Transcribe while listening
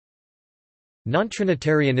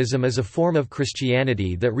Nontrinitarianism is a form of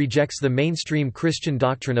Christianity that rejects the mainstream Christian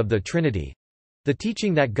doctrine of the Trinity, the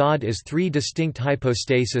teaching that God is three distinct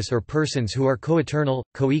hypostases or persons who are coeternal,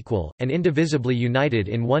 co-equal, and indivisibly united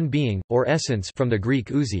in one being, or essence from the Greek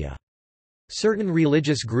ousia. Certain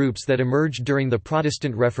religious groups that emerged during the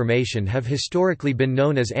Protestant Reformation have historically been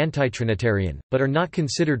known as anti-Trinitarian, but are not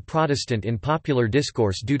considered Protestant in popular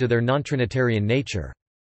discourse due to their non-Trinitarian nature.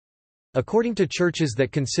 According to churches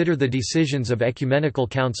that consider the decisions of ecumenical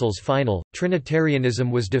councils final,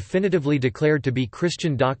 Trinitarianism was definitively declared to be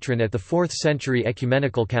Christian doctrine at the 4th century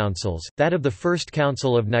ecumenical councils, that of the First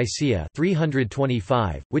Council of Nicaea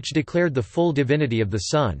 325, which declared the full divinity of the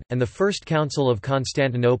Son, and the First Council of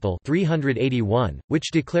Constantinople 381,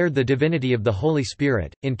 which declared the divinity of the Holy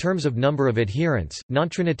Spirit. In terms of number of adherents,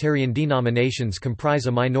 non-Trinitarian denominations comprise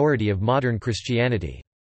a minority of modern Christianity.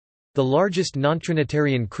 The largest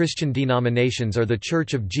non-Trinitarian Christian denominations are the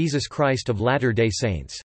Church of Jesus Christ of Latter-day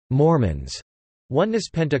Saints, Mormons, Oneness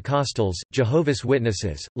Pentecostals, Jehovah's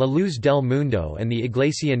Witnesses, La Luz del Mundo and the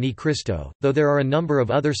Iglesia Ni Cristo, though there are a number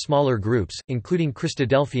of other smaller groups, including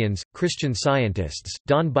Christadelphians, Christian Scientists,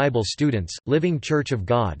 Dawn Bible Students, Living Church of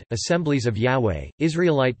God, Assemblies of Yahweh,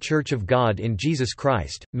 Israelite Church of God in Jesus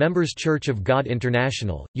Christ, Members Church of God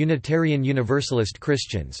International, Unitarian Universalist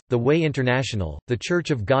Christians, The Way International, The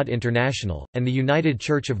Church of God International, and the United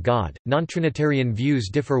Church of God. Non-Trinitarian views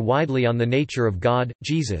differ widely on the nature of God,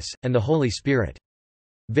 Jesus, and the Holy Spirit.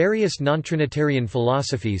 Various non-Trinitarian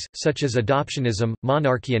philosophies, such as adoptionism,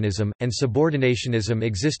 monarchianism, and subordinationism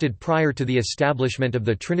existed prior to the establishment of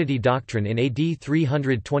the Trinity doctrine in AD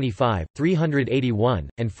 325, 381,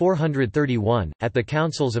 and 431, at the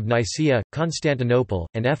councils of Nicaea, Constantinople,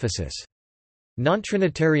 and Ephesus.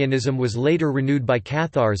 Non-Trinitarianism was later renewed by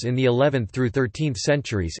Cathars in the 11th through 13th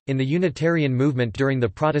centuries, in the Unitarian movement during the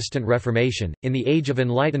Protestant Reformation, in the Age of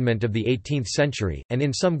Enlightenment of the 18th century, and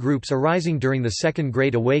in some groups arising during the Second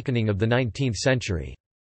Great Awakening of the 19th century.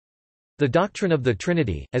 The doctrine of the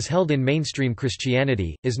Trinity, as held in mainstream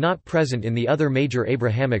Christianity, is not present in the other major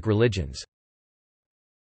Abrahamic religions.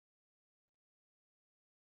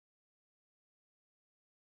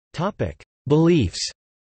 Beliefs.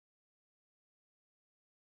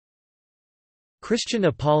 Christian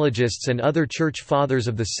apologists and other church fathers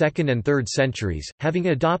of the 2nd and 3rd centuries, having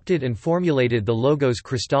adopted and formulated the Logos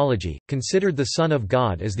Christology, considered the Son of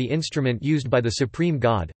God as the instrument used by the Supreme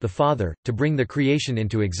God, the Father, to bring the creation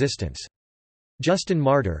into existence. Justin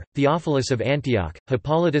Martyr, Theophilus of Antioch,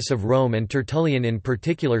 Hippolytus of Rome and Tertullian in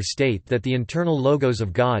particular state that the internal Logos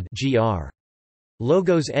of God gr.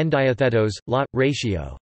 Logos en diathetos, lot,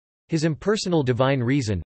 ratio. His impersonal divine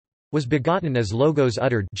reason was begotten as Logos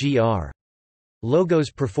uttered gr. Logos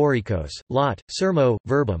prophorikos, lot, sermo,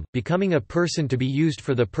 verbum, becoming a person to be used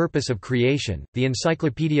for the purpose of creation. The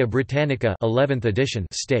Encyclopaedia Britannica 11th edition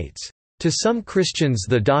states, "To some Christians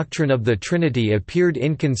the doctrine of the Trinity appeared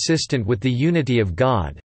inconsistent with the unity of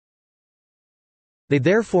God. They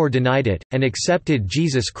therefore denied it, and accepted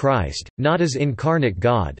Jesus Christ, not as incarnate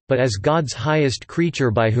God, but as God's highest creature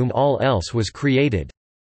by whom all else was created."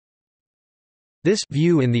 This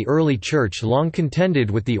view in the early Church long contended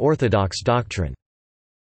with the Orthodox doctrine.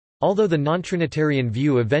 Although the non-Trinitarian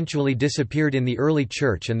view eventually disappeared in the early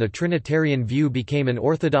Church and the Trinitarian view became an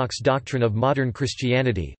orthodox doctrine of modern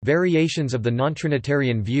Christianity, variations of the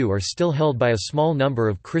non-Trinitarian view are still held by a small number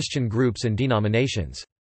of Christian groups and denominations.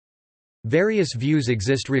 Various views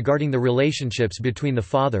exist regarding the relationships between the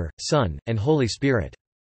Father, Son, and Holy Spirit.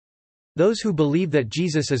 Those who believe that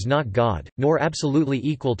Jesus is not God, nor absolutely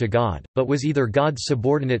equal to God, but was either God's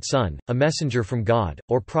subordinate son, a messenger from God,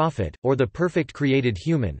 or prophet, or the perfect created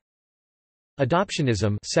human.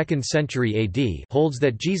 Adoptionism 2nd century AD holds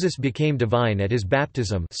that Jesus became divine at his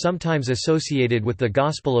baptism, sometimes associated with the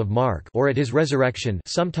Gospel of Mark, or at his resurrection,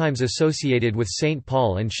 sometimes associated with Saint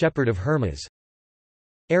Paul and Shepherd of Hermas.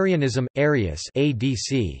 Arianism, Arius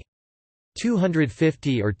ADC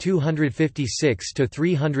 250 or 256 to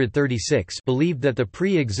 336 believed that the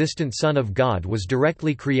pre-existent Son of God was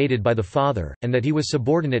directly created by the Father, and that he was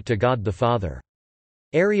subordinate to God the Father.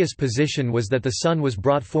 Arius' position was that the Son was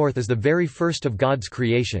brought forth as the very first of God's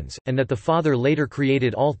creations, and that the Father later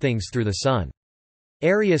created all things through the Son.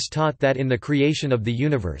 Arius taught that in the creation of the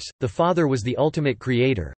universe, the Father was the ultimate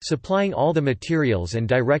creator, supplying all the materials and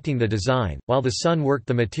directing the design, while the Son worked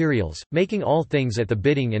the materials, making all things at the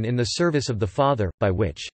bidding and in the service of the Father, by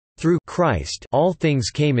which, through Christ, all things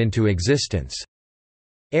came into existence.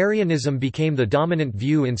 Arianism became the dominant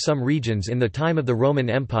view in some regions in the time of the Roman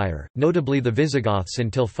Empire, notably the Visigoths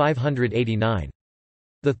until 589.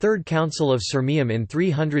 The Third Council of Sirmium in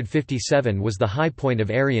 357 was the high point of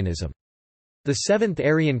Arianism. The Seventh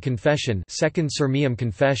Arian Confession, Second Sirmium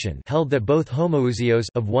Confession, held that both homoousios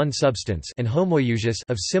of one substance and homoousios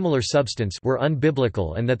of similar substance were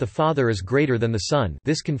unbiblical and that the Father is greater than the Son.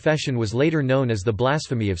 This confession was later known as the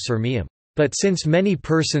blasphemy of Sirmium. But since many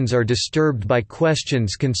persons are disturbed by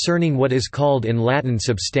questions concerning what is called in Latin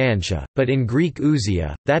substantia, but in Greek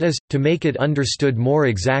ousia, that is, to make it understood more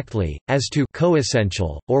exactly, as to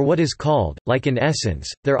coessential, or what is called, like in essence,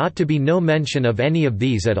 there ought to be no mention of any of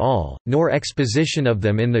these at all, nor exposition of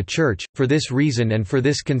them in the Church, for this reason and for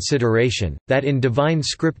this consideration, that in divine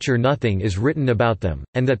Scripture nothing is written about them,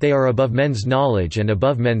 and that they are above men's knowledge and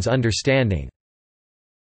above men's understanding.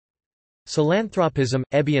 Psilanthropism,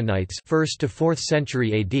 Ebionites 1st to 4th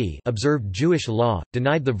century AD observed Jewish law,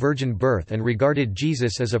 denied the virgin birth and regarded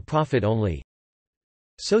Jesus as a prophet only.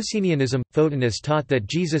 Socinianism, Photinus taught that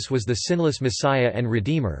Jesus was the sinless Messiah and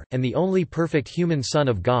Redeemer, and the only perfect human Son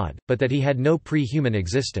of God, but that he had no pre-human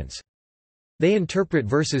existence. They interpret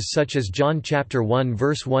verses such as John chapter 1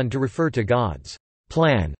 verse 1 to refer to God's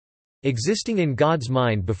plan existing in God's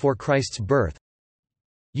mind before Christ's birth.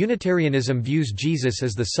 Unitarianism views Jesus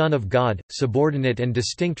as the Son of God, subordinate and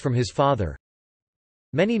distinct from his Father.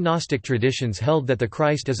 Many Gnostic traditions held that the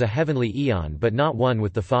Christ is a heavenly eon but not one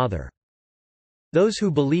with the Father. Those who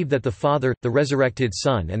believe that the Father, the resurrected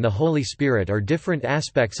Son and the Holy Spirit are different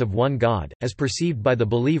aspects of one God, as perceived by the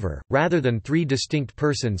believer, rather than three distinct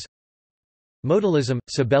persons. Modalism,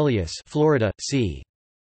 Sibelius Florida, c.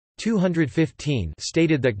 215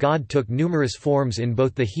 stated that God took numerous forms in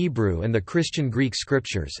both the Hebrew and the Christian Greek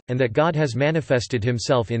scriptures, and that God has manifested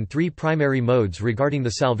himself in three primary modes regarding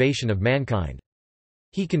the salvation of mankind.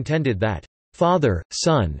 He contended that Father,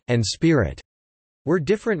 Son, and Spirit were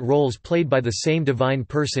different roles played by the same divine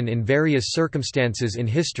person in various circumstances in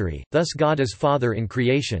history, thus God as Father in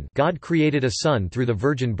creation, God created a Son through the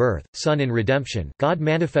virgin birth, Son in redemption, God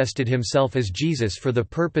manifested himself as Jesus for the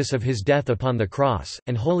purpose of his death upon the cross,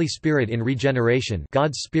 and Holy Spirit in regeneration,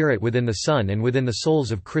 God's Spirit within the Son and within the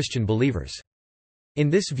souls of Christian believers.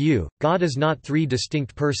 In this view, God is not three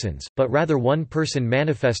distinct persons, but rather one person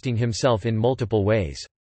manifesting himself in multiple ways.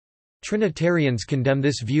 Trinitarians condemn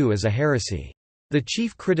this view as a heresy. The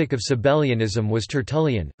chief critic of Sabellianism was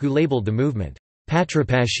Tertullian, who labeled the movement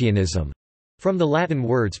patripassianism, from the Latin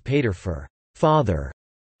words pater for father,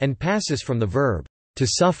 and passus from the verb to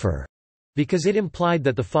suffer, because it implied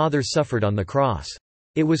that the Father suffered on the cross.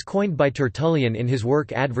 It was coined by Tertullian in his work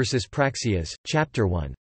Adversus Praxeas, chapter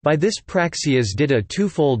 1. By this Praxeas did a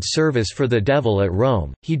twofold service for the devil at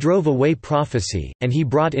Rome, he drove away prophecy, and he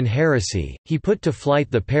brought in heresy, he put to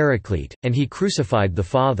flight the Paraclete, and he crucified the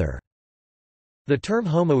Father. The term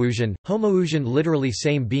homoousion literally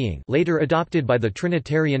same being, later adopted by the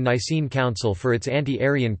Trinitarian Nicene Council for its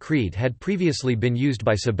anti-Arian creed, had previously been used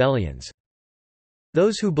by Sabellians.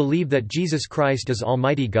 Those who believe that Jesus Christ is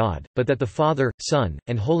Almighty God, but that the Father, Son,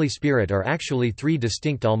 and Holy Spirit are actually three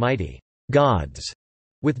distinct Almighty gods,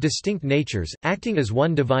 with distinct natures, acting as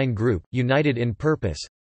one divine group, united in purpose.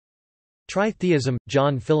 Tritheism,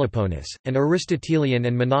 John Philoponus, an Aristotelian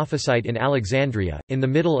and Monophysite in Alexandria, in the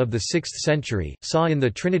middle of the 6th century, saw in the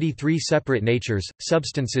Trinity three separate natures,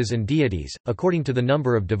 substances and deities, according to the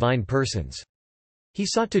number of divine persons. He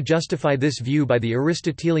sought to justify this view by the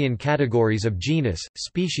Aristotelian categories of genus,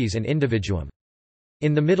 species and individuum.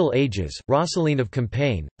 In the Middle Ages, Roscelin of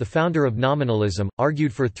Compiègne, the founder of nominalism,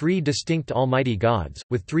 argued for three distinct almighty gods,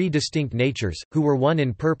 with three distinct natures, who were one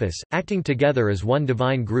in purpose, acting together as one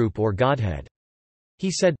divine group or Godhead. He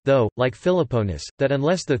said, though, like Philoponus, that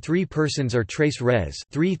unless the three persons are tres res,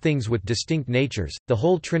 three things with distinct natures, the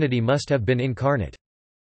whole Trinity must have been incarnate.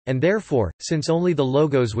 And therefore, since only the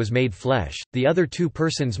Logos was made flesh, the other two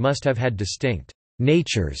persons must have had distinct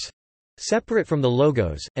natures, separate from the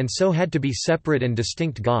Logos, and so had to be separate and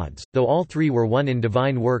distinct gods, though all three were one in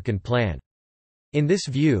divine work and plan. In this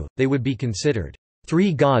view, they would be considered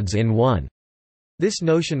three gods in one. This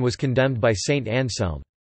notion was condemned by Saint Anselm.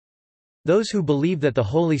 Those who believe that the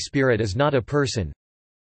Holy Spirit is not a person.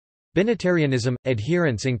 Binitarianism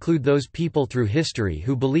adherents include those people through history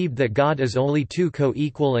who believed that God is only two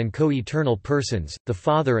co-equal and co-eternal persons, the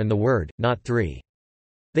Father and the Word, not three.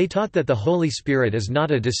 They taught that the Holy Spirit is not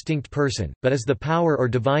a distinct person, but is the power or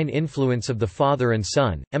divine influence of the Father and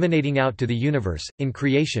Son, emanating out to the universe, in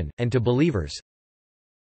creation, and to believers.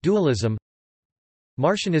 Dualism.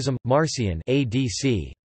 Marcionism, Marcion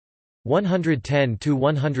ADC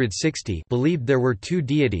 110–160 believed there were two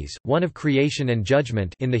deities, one of creation and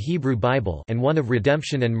judgment in the Hebrew Bible and one of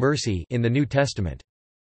redemption and mercy in the New Testament.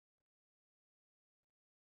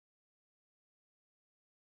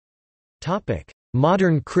 Topic: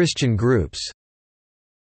 Modern Christian groups.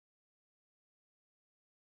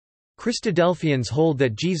 Christadelphians hold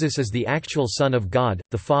that Jesus is the actual Son of God,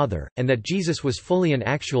 the Father, and that Jesus was fully an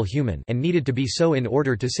actual human and needed to be so in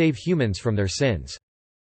order to save humans from their sins.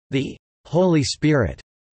 The Holy Spirit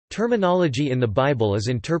terminology in the Bible is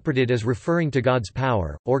interpreted as referring to God's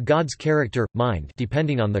power, or God's character, mind,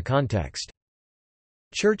 depending on the context.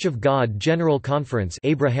 Church of God General Conference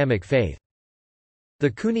Abrahamic faith. The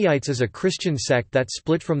Cuneites is a Christian sect that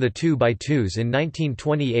split from the 2x2s in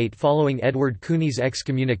 1928 following Edward Cooney's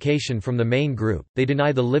excommunication from the main group. They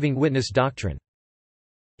deny the living witness doctrine.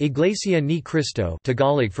 Iglesia ni Cristo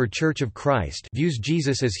Tagalog for Church of Christ views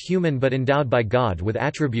Jesus as human but endowed by God with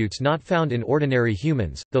attributes not found in ordinary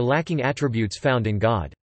humans, though lacking attributes found in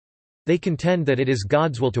God. They contend that it is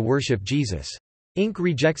God's will to worship Jesus. Inc.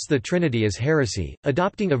 rejects the Trinity as heresy,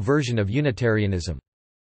 adopting a version of Unitarianism.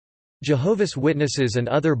 Jehovah's Witnesses and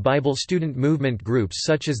other Bible student movement groups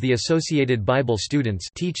such as the Associated Bible Students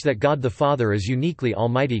teach that God the Father is uniquely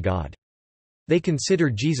Almighty God. They consider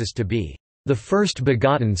Jesus to be the first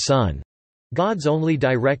begotten Son, God's only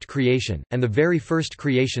direct creation, and the very first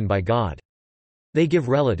creation by God. They give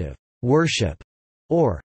relative worship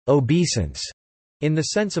or obeisance in the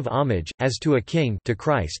sense of homage, as to a king, to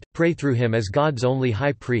Christ, pray through him as God's only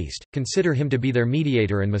high priest, consider him to be their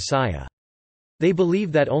mediator and Messiah. They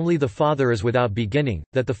believe that only the Father is without beginning,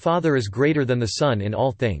 that the Father is greater than the Son in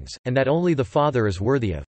all things, and that only the Father is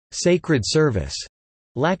worthy of sacred service,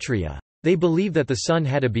 latria. They believe that the Son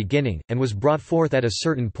had a beginning, and was brought forth at a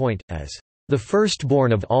certain point, as the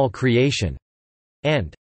firstborn of all creation,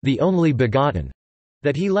 and the only begotten,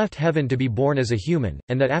 that he left heaven to be born as a human,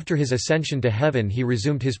 and that after his ascension to heaven he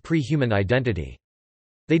resumed his pre-human identity.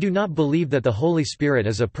 They do not believe that the Holy Spirit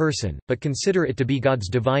is a person, but consider it to be God's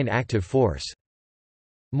divine active force.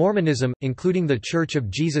 Mormonism, including The Church of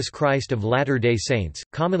Jesus Christ of Latter-day Saints,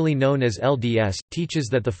 commonly known as LDS, teaches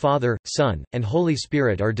that the Father, Son, and Holy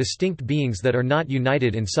Spirit are distinct beings that are not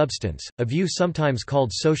united in substance, a view sometimes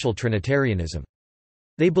called social Trinitarianism.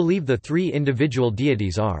 They believe the three individual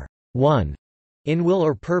deities are one in will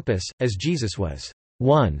or purpose, as Jesus was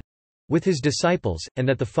one with his disciples, and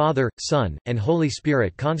that the Father, Son, and Holy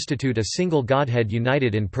Spirit constitute a single Godhead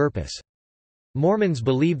united in purpose. Mormons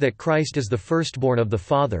believe that Christ is the firstborn of the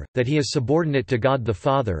Father, that he is subordinate to God the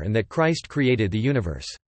Father, and that Christ created the universe.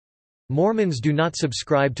 Mormons do not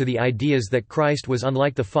subscribe to the ideas that Christ was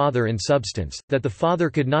unlike the Father in substance, that the Father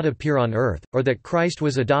could not appear on earth, or that Christ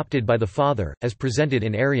was adopted by the Father, as presented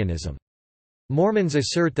in Arianism. Mormons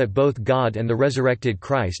assert that both God and the resurrected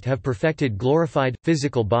Christ have perfected glorified,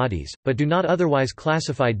 physical bodies, but do not otherwise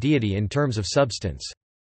classify deity in terms of substance.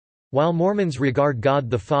 While Mormons regard God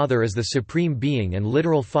the Father as the supreme being and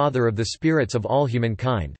literal father of the spirits of all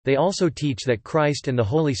humankind, they also teach that Christ and the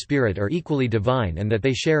Holy Spirit are equally divine and that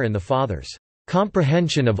they share in the Father's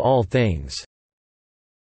comprehension of all things.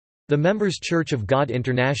 The Members Church of God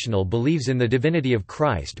International believes in the divinity of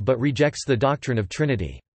Christ but rejects the doctrine of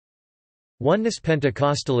Trinity. Oneness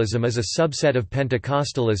Pentecostalism is a subset of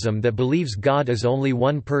Pentecostalism that believes God is only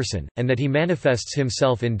one person, and that he manifests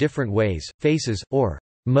himself in different ways, faces, or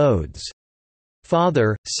modes.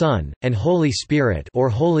 Father, Son, and Holy Spirit or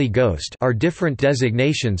Holy Ghost are different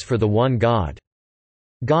designations for the one God.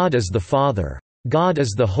 God is the Father. God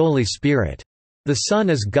is the Holy Spirit. The Son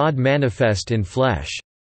is God manifest in flesh.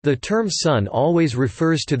 The term Son always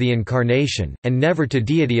refers to the Incarnation, and never to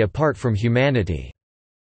deity apart from humanity.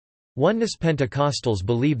 Oneness Pentecostals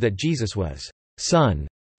believe that Jesus was Son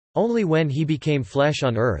only when he became flesh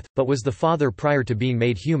on earth, but was the Father prior to being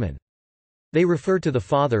made human. They refer to the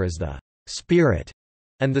Father as the Spirit,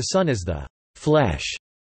 and the Son as the flesh.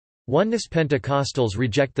 Oneness Pentecostals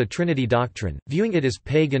reject the Trinity doctrine, viewing it as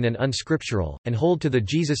pagan and unscriptural, and hold to the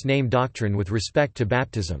Jesus name doctrine with respect to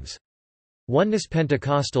baptisms. Oneness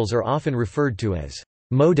Pentecostals are often referred to as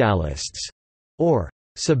Modalists, or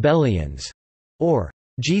Sabellians, or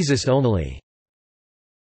Jesus only.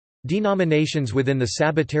 Denominations within the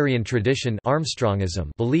Sabbatarian tradition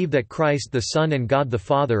Armstrongism believe that Christ the Son and God the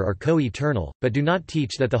Father are co-eternal, but do not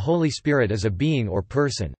teach that the Holy Spirit is a being or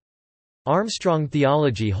person. Armstrong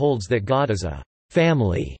theology holds that God is a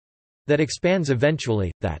family that expands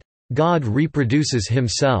eventually, that God reproduces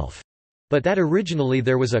himself, but that originally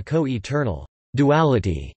there was a co-eternal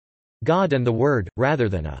duality, God and the Word, rather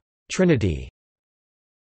than a Trinity.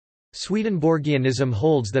 Swedenborgianism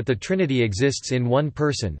holds that the Trinity exists in one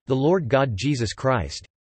person, the Lord God Jesus Christ.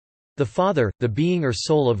 The Father, the being or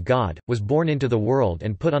soul of God, was born into the world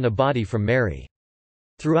and put on a body from Mary.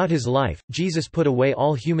 Throughout his life, Jesus put away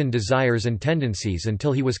all human desires and tendencies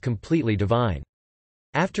until he was completely divine.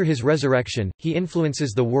 After his resurrection, he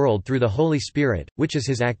influences the world through the Holy Spirit, which is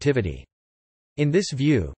his activity. In this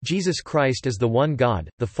view, Jesus Christ is the one God,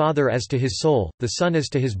 the Father as to his soul, the Son as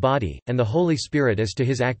to his body, and the Holy Spirit as to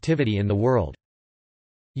his activity in the world.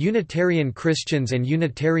 Unitarian Christians and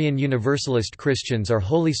Unitarian Universalist Christians are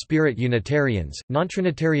Holy Spirit Unitarians.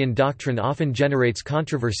 Nontrinitarian doctrine often generates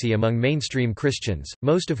controversy among mainstream Christians,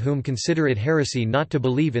 most of whom consider it heresy not to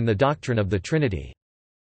believe in the doctrine of the Trinity.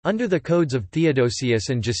 Under the codes of Theodosius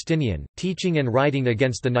and Justinian, teaching and writing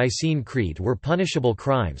against the Nicene Creed were punishable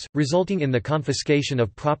crimes, resulting in the confiscation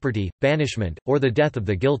of property, banishment, or the death of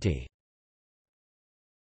the guilty.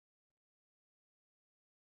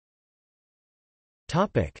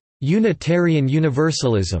 Unitarian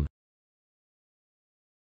Universalism.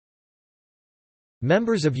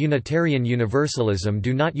 Members of Unitarian Universalism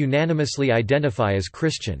do not unanimously identify as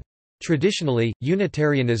Christian. Traditionally,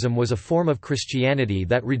 Unitarianism was a form of Christianity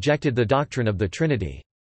that rejected the doctrine of the Trinity.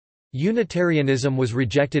 Unitarianism was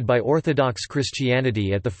rejected by Orthodox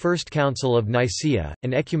Christianity at the First Council of Nicaea,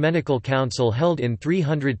 an ecumenical council held in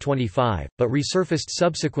 325, but resurfaced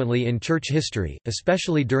subsequently in church history,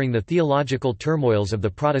 especially during the theological turmoils of the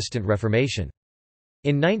Protestant Reformation.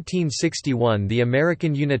 In 1961, the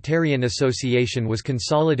American Unitarian Association was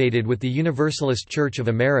consolidated with the Universalist Church of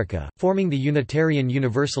America, forming the Unitarian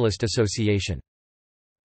Universalist Association.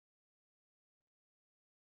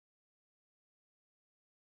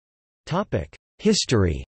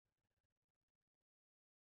 History.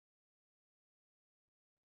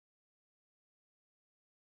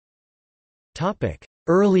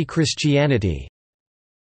 Early Christianity.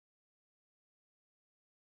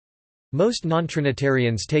 Most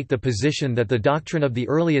nontrinitarians take the position that the doctrine of the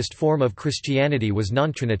earliest form of Christianity was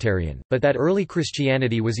nontrinitarian, but that early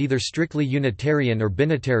Christianity was either strictly Unitarian or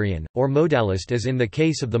Binitarian, or Modalist as in the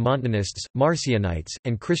case of the Montanists, Marcionites,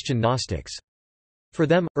 and Christian Gnostics. For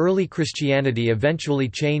them, early Christianity eventually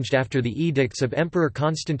changed after the edicts of Emperor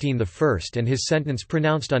Constantine I and his sentence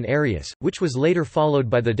pronounced on Arius, which was later followed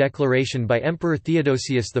by the declaration by Emperor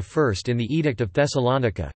Theodosius I in the Edict of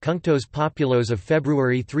Thessalonica, Cunctos Populos of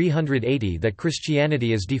February 380 that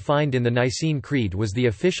Christianity as defined in the Nicene Creed was the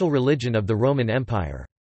official religion of the Roman Empire.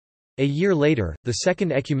 A year later, the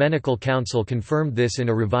Second Ecumenical Council confirmed this in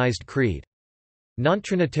a revised creed.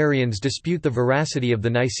 Nontrinitarians dispute the veracity of the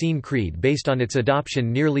Nicene Creed based on its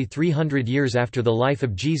adoption nearly 300 years after the life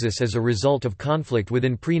of Jesus as a result of conflict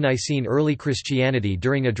within pre-Nicene early Christianity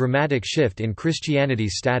during a dramatic shift in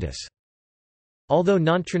Christianity's status. Although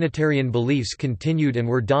nontrinitarian beliefs continued and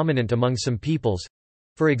were dominant among some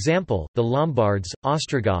peoples—for example, the Lombards,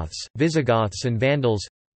 Ostrogoths, Visigoths and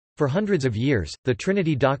Vandals—for hundreds of years, the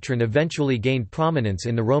Trinity doctrine eventually gained prominence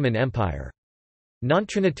in the Roman Empire.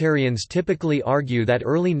 Nontrinitarians typically argue that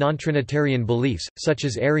early nontrinitarian beliefs, such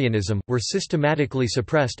as Arianism, were systematically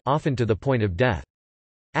suppressed, often to the point of death.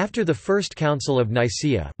 After the First Council of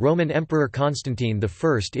Nicaea, Roman Emperor Constantine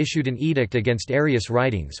I issued an edict against Arius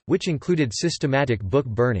writings, which included systematic book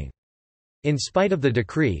burning. In spite of the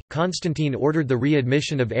decree, Constantine ordered the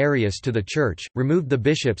readmission of Arius to the Church, removed the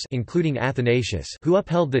bishops including Athanasius who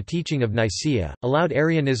upheld the teaching of Nicaea, allowed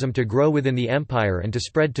Arianism to grow within the empire and to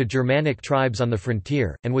spread to Germanic tribes on the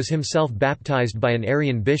frontier, and was himself baptized by an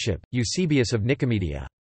Arian bishop, Eusebius of Nicomedia.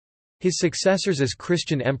 His successors as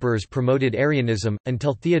Christian emperors promoted Arianism,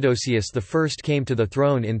 until Theodosius I came to the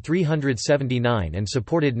throne in 379 and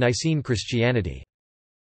supported Nicene Christianity.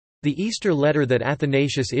 The Easter letter that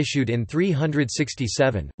Athanasius issued in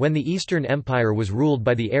 367, when the Eastern Empire was ruled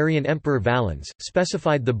by the Arian Emperor Valens,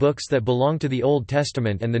 specified the books that belonged to the Old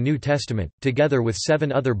Testament and the New Testament, together with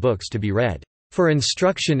 7 other books to be read, for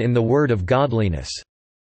instruction in the word of godliness.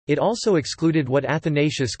 It also excluded what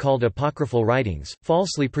Athanasius called apocryphal writings,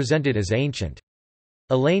 falsely presented as ancient.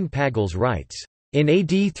 Elaine Pagels writes, in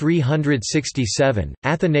AD 367,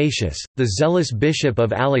 Athanasius, the zealous bishop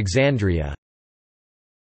of Alexandria,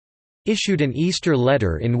 issued an Easter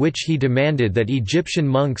letter in which he demanded that Egyptian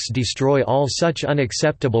monks destroy all such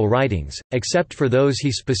unacceptable writings, except for those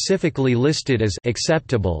he specifically listed as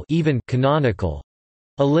acceptable, even canonical,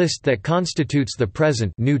 a list that constitutes the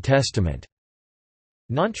present New Testament.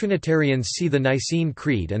 Nontrinitarians see the Nicene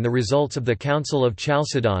Creed and the results of the Council of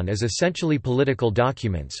Chalcedon as essentially political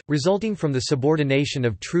documents, resulting from the subordination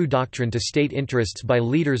of true doctrine to state interests by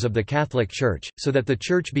leaders of the Catholic Church, so that the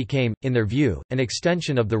Church became, in their view, an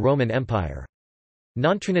extension of the Roman Empire.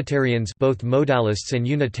 Nontrinitarians, both Modalists and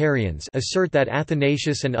Unitarians, assert that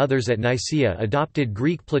Athanasius and others at Nicaea adopted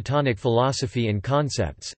Greek Platonic philosophy and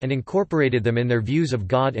concepts, and incorporated them in their views of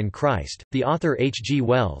God and Christ. The author H. G.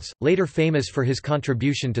 Wells, later famous for his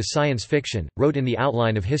contribution to science fiction, wrote in The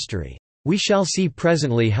Outline of History, "We shall see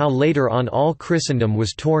presently how later on all Christendom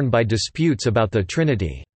was torn by disputes about the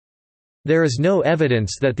Trinity." "There is no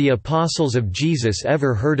evidence that the apostles of Jesus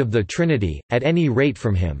ever heard of the Trinity, at any rate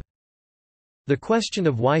from him." The question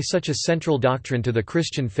of why such a central doctrine to the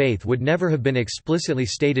Christian faith would never have been explicitly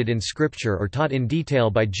stated in Scripture or taught in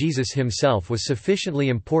detail by Jesus himself was sufficiently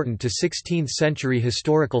important to 16th-century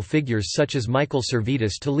historical figures such as Michael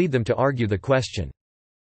Servetus to lead them to argue the question.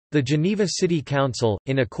 The Geneva City Council,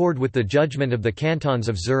 in accord with the judgment of the cantons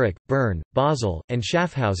of Zurich, Bern, Basel, and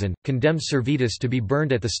Schaffhausen, condemned Servetus to be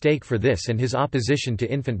burned at the stake for this and his opposition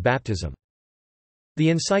to infant baptism. The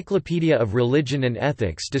Encyclopedia of Religion and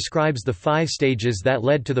Ethics describes the 5 stages that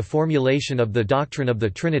led to the formulation of the doctrine of the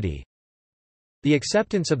Trinity. The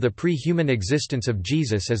acceptance of the pre-human existence of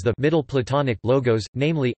Jesus as the Middle Platonic Logos,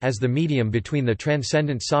 namely, as the medium between the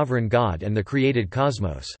transcendent sovereign God and the created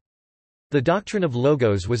cosmos. The doctrine of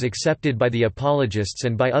Logos was accepted by the apologists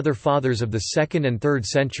and by other fathers of the 2nd and 3rd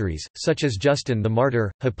centuries, such as Justin the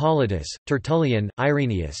Martyr, Hippolytus, Tertullian,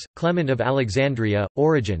 Irenaeus, Clement of Alexandria,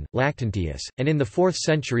 Origen, Lactantius, and in the 4th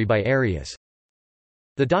century by Arius.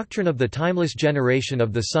 The doctrine of the timeless generation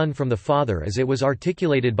of the Son from the Father as it was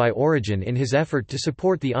articulated by Origen in his effort to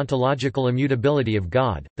support the ontological immutability of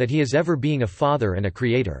God, that he is ever being a Father and a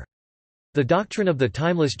Creator. The doctrine of the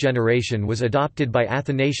timeless generation was adopted by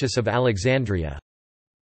Athanasius of Alexandria.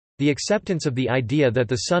 The acceptance of the idea that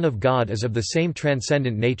the Son of God is of the same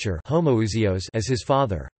transcendent nature homoousios as his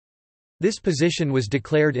Father. This position was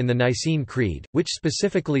declared in the Nicene Creed, which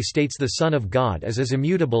specifically states the Son of God is as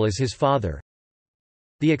immutable as his Father.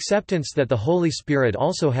 The acceptance that the Holy Spirit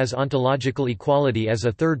also has ontological equality as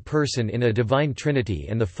a third person in a divine Trinity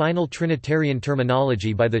and the final Trinitarian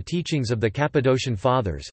terminology by the teachings of the Cappadocian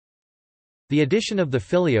Fathers. The addition of the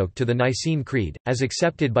Filioque to the Nicene Creed, as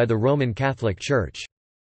accepted by the Roman Catholic Church.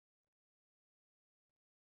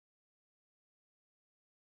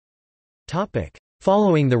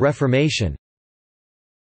 Following the Reformation.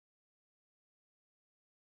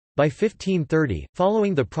 By 1530,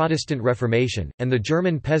 following the Protestant Reformation, and the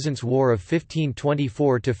German Peasants' War of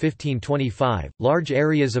 1524–1525, large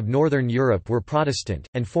areas of northern Europe were Protestant,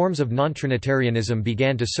 and forms of nontrinitarianism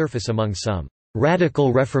began to surface among some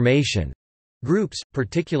 «radical Reformation» groups,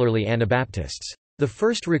 particularly Anabaptists. The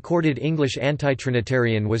first recorded English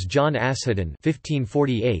anti-Trinitarian was John Asheton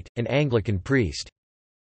 (1548), an Anglican priest.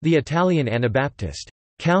 The Italian Anabaptist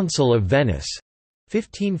Council of Venice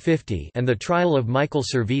 (1550) and the trial of Michael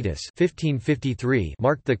Servetus (1553)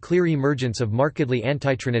 marked the clear emergence of markedly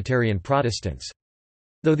anti-Trinitarian Protestants.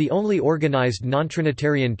 Though the only organized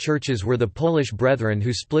non-Trinitarian churches were the Polish Brethren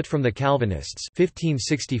who split from the Calvinists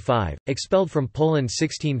 1565, expelled from Poland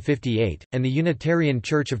 1658, and the Unitarian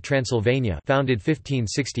Church of Transylvania founded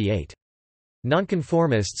 1568.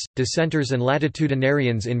 Nonconformists, dissenters and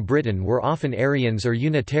latitudinarians in Britain were often Arians or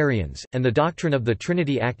Unitarians, and the doctrine of the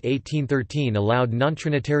Trinity Act 1813 allowed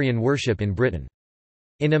non-Trinitarian worship in Britain.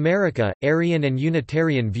 In America, Arian and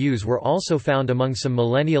Unitarian views were also found among some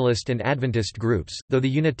millennialist and Adventist groups, though the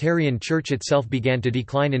Unitarian Church itself began to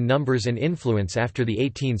decline in numbers and influence after the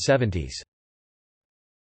 1870s.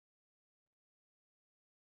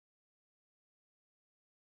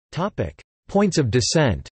 Points of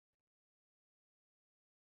dissent.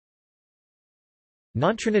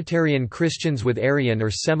 Non-Trinitarian Christians with Arian or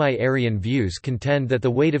semi-Arian views contend that the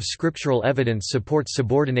weight of scriptural evidence supports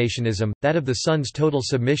subordinationism, that of the Son's total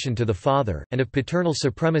submission to the Father, and of paternal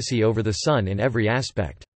supremacy over the Son in every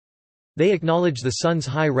aspect. They acknowledge the Son's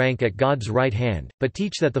high rank at God's right hand, but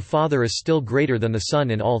teach that the Father is still greater than the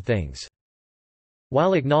Son in all things.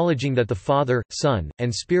 While acknowledging that the Father, Son,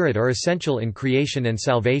 and Spirit are essential in creation and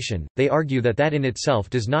salvation, they argue that that in itself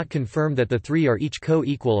does not confirm that the three are each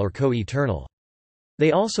co-equal or co-eternal.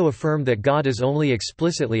 They also affirm that God is only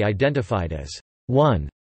explicitly identified as one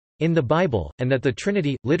in the Bible, and that the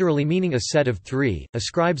Trinity, literally meaning a set of three,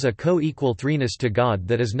 ascribes a co-equal threeness to God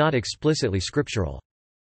that is not explicitly scriptural.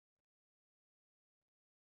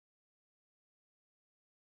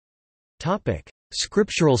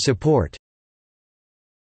 Scriptural support.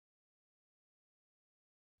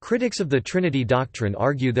 Critics of the Trinity doctrine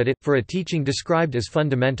argue that it, for a teaching described as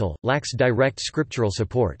fundamental, lacks direct scriptural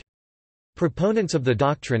support. Proponents of the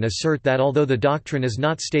doctrine assert that although the doctrine is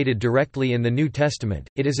not stated directly in the New Testament,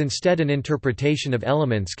 it is instead an interpretation of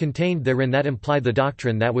elements contained therein that imply the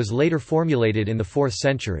doctrine that was later formulated in the 4th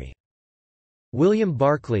century. William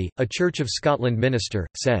Barclay, a Church of Scotland minister,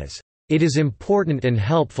 says, "It is important and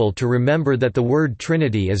helpful to remember that the word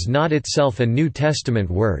Trinity is not itself a New Testament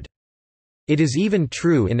word. It is even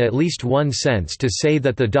true in at least one sense to say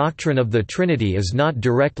that the doctrine of the Trinity is not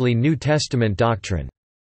directly New Testament doctrine.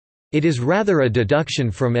 It is rather a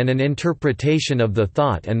deduction from and an interpretation of the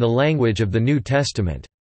thought and the language of the New Testament."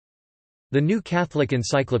 The New Catholic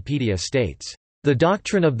Encyclopedia states, "The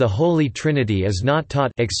doctrine of the Holy Trinity is not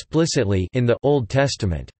taught explicitly in the Old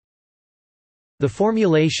Testament. The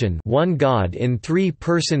formulation one God in three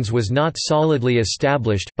persons was not solidly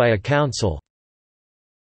established by a council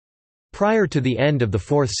prior to the end of the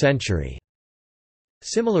 4th century."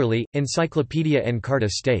 Similarly, Encyclopedia Encarta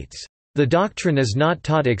states, "The doctrine is not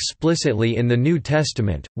taught explicitly in the New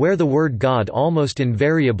Testament, where the word God almost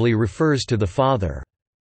invariably refers to the Father."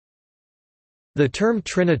 The term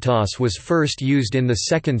Trinitas was first used in the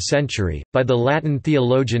 2nd century, by the Latin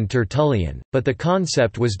theologian Tertullian, but the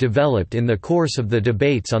concept was developed in the course of the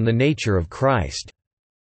debates on the nature of Christ.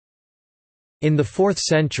 In the 4th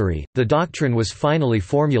century, the doctrine was finally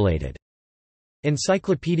formulated.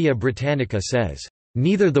 Encyclopaedia Britannica says,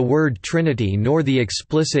 "Neither the word Trinity nor the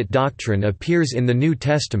explicit doctrine appears in the New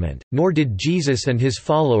Testament, nor did Jesus and his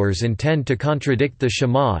followers intend to contradict the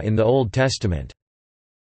Shema in the Old Testament.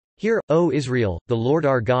 Hear, O Israel, the Lord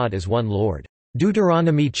our God is one Lord."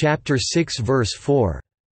 Deuteronomy chapter 6 verse 4.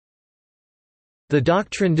 The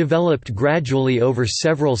doctrine developed gradually over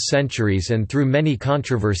several centuries and through many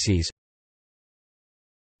controversies.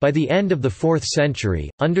 By the end of the 4th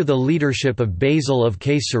century, under the leadership of Basil of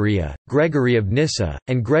Caesarea, Gregory of Nyssa,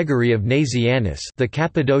 and Gregory of Nazianzus, the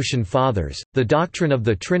Cappadocian Fathers, the doctrine of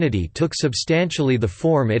the Trinity took substantially the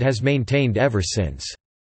form it has maintained ever since.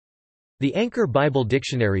 The Anchor Bible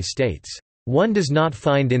Dictionary states, "One does not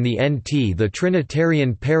find in the NT the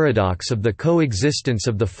Trinitarian paradox of the coexistence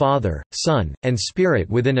of the Father, Son, and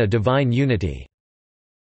Spirit within a divine unity."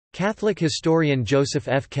 Catholic historian Joseph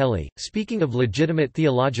F. Kelly, speaking of legitimate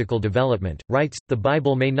theological development, writes, "The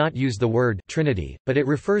Bible may not use the word Trinity, but it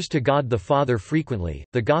refers to God the Father frequently.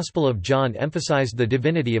 The Gospel of John emphasized the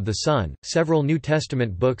divinity of the Son. Several New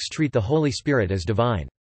Testament books treat the Holy Spirit as divine.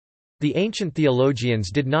 The ancient theologians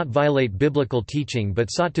did not violate biblical teaching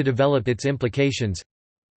but sought to develop its implications."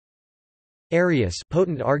 Arius'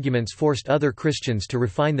 potent arguments forced other Christians to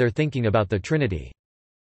refine their thinking about the Trinity.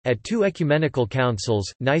 At 2 ecumenical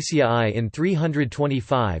councils, Nicaea I in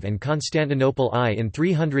 325 and Constantinople I in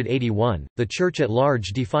 381, the Church at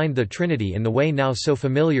large defined the Trinity in the way now so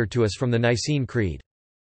familiar to us from the Nicene Creed.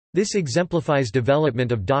 This exemplifies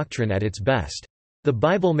development of doctrine at its best. The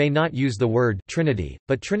Bible may not use the word Trinity,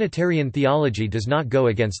 but Trinitarian theology does not go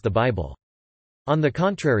against the Bible. On the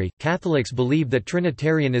contrary, Catholics believe that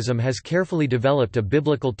Trinitarianism has carefully developed a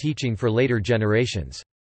biblical teaching for later generations.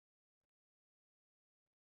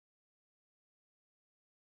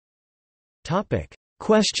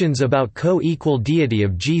 Questions about co-equal deity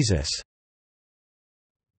of Jesus.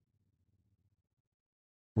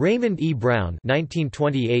 Raymond E. Brown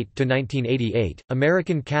 (1928–1988),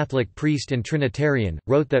 American Catholic priest and Trinitarian,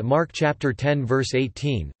 wrote that Mark chapter 10 verse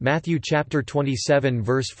 18, Matthew chapter 27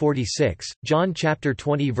 verse 46, John chapter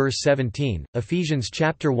 20 verse 17, Ephesians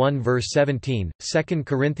chapter 1 verse 17, 2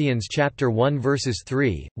 Corinthians chapter 1 verses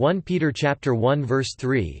 3, 1 Peter chapter 1 verse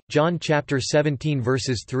 3, John chapter 17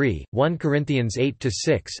 verses 3, 1 Corinthians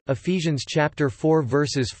 8–6, Ephesians chapter 4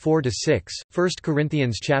 verses 4–6, 1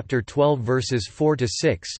 Corinthians chapter 12 verses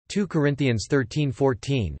 4–6. 2 Corinthians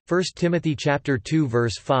 13:14, 1 Timothy chapter 2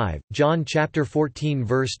 verse 5, John chapter 14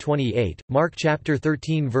 verse 28, Mark chapter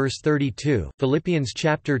 13 verse 32, Philippians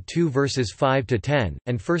chapter 2 verses 5 to 10,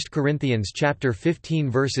 and 1 Corinthians chapter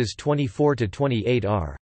 15 verses 24 to 28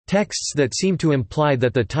 are texts that seem to imply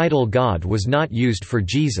that the title God was not used for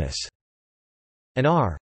Jesus, and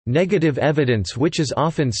are negative evidence which is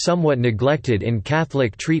often somewhat neglected in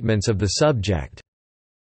Catholic treatments of the subject.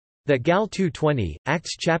 That Gal 2:20,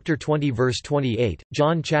 Acts chapter 20 verse 28,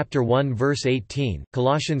 John chapter 1 verse 18,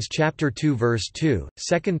 Colossians chapter 2 verse 2,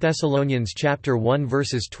 2 Thessalonians chapter 1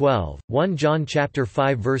 verses 12, 1 John chapter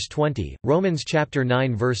 5 verse 20, Romans chapter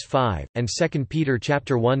 9 verse 5, and 2 Peter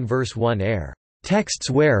chapter 1 verse 1 are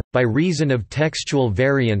texts where, by reason of textual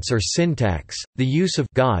variance or syntax, the use of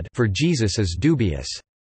God for Jesus is dubious.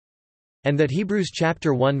 And that Hebrews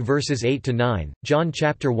chapter 1 verses 8 to 9, John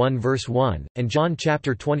chapter 1 verse 1, and John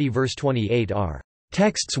chapter 20 verse 28 are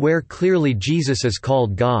texts where clearly Jesus is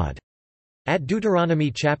called God. At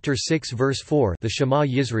Deuteronomy chapter 6 verse 4, the Shema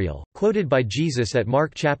Yisrael, quoted by Jesus at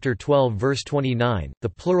Mark chapter 12 verse 29, the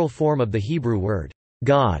plural form of the Hebrew word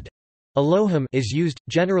God, Elohim, is used,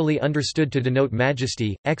 generally understood to denote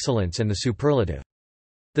majesty, excellence and the superlative.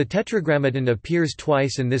 The Tetragrammaton appears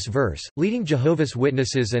twice in this verse, leading Jehovah's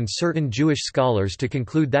Witnesses and certain Jewish scholars to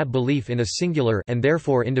conclude that belief in a singular and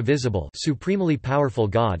therefore indivisible, supremely powerful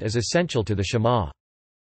God is essential to the Shema.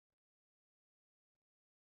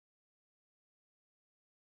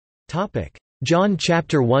 John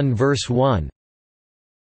chapter 1 verse 1.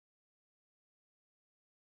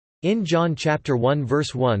 In John chapter 1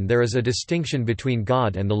 verse 1 there is a distinction between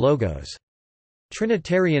God and the Logos.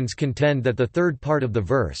 Trinitarians contend that the third part of the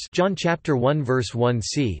verse John chapter 1 verse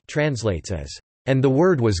 1c translates as, "And the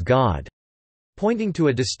Word was God," pointing to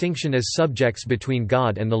a distinction as subjects between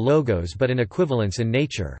God and the Logos but an equivalence in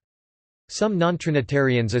nature. Some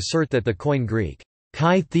non-Trinitarians assert that the Koine Greek,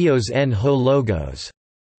 kai theos en ho logos,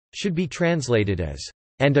 should be translated as,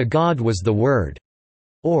 "And a God was the Word,"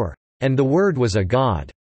 or, "And the Word was a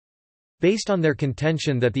God." Based on their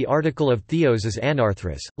contention that the article of theos is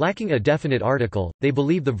anarthrous, lacking a definite article, they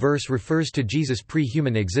believe the verse refers to Jesus'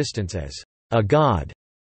 pre-human existence as a God,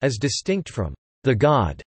 as distinct from the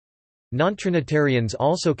God. Non-Trinitarians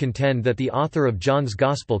also contend that the author of John's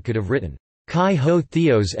Gospel could have written, kai ho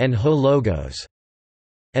theos en ho logos,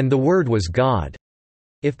 and the Word was God,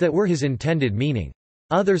 if that were his intended meaning.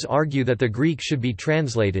 Others argue that the Greek should be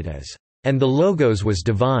translated as, and the Logos was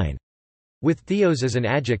divine, with theos as an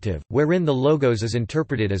adjective, wherein the Logos is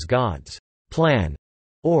interpreted as God's plan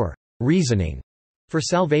or reasoning for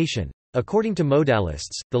salvation. According to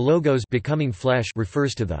modalists, the Logos becoming flesh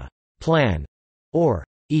refers to the plan or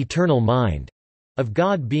eternal mind of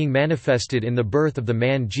God being manifested in the birth of the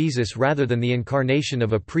man Jesus rather than the incarnation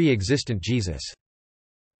of a pre-existent Jesus.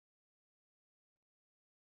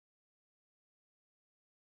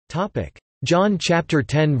 John chapter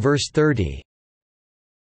 10 verse 30.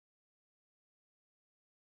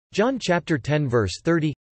 John chapter 10 verse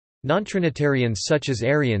 30. Non-Trinitarians such as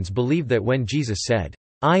Arians believe that when Jesus said,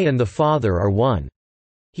 "I and the Father are one,"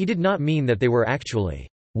 he did not mean that they were actually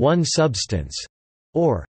one substance,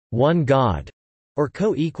 or one God, or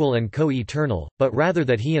co-equal and co-eternal, but rather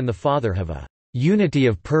that he and the Father have a unity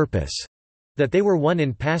of purpose, that they were one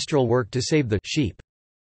in pastoral work to save the sheep.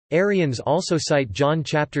 Arians also cite John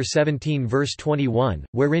chapter 17 verse 21,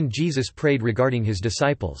 wherein Jesus prayed regarding his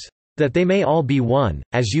disciples, "That they may all be one,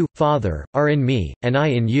 as you, Father, are in me, and I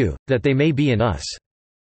in you, that they may be in us,"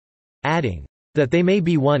 adding, "That they may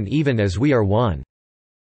be one even as we are one."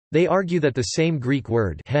 They argue that the same Greek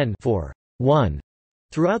word hen for one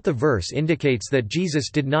throughout the verse indicates that Jesus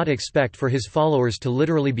did not expect for his followers to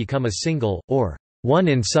literally become a single, or one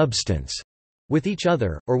in substance, with each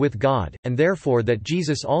other, or with God, and therefore that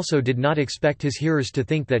Jesus also did not expect his hearers to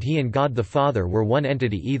think that he and God the Father were one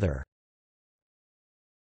entity either.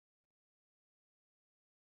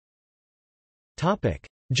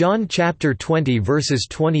 John chapter 20 verses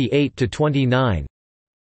 28 to 29.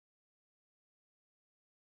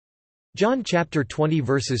 John chapter 20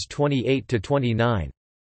 verses 28 to 29.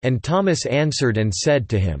 And Thomas answered and said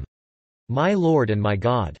to him, "My Lord and my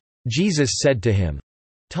God." Jesus said to him,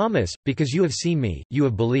 "Thomas, because you have seen me, you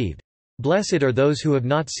have believed. Blessed are those who have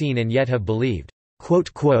not seen and yet have believed."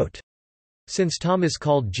 Since Thomas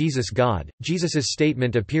called Jesus God, Jesus's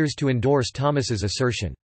statement appears to endorse Thomas's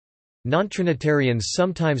assertion. Non-Trinitarians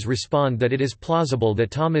sometimes respond that it is plausible that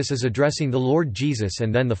Thomas is addressing the Lord Jesus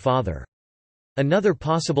and then the Father. Another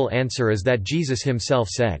possible answer is that Jesus himself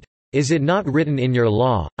said, "Is it not written in your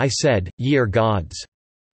law, I said, ye are gods?"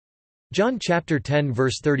 John chapter 10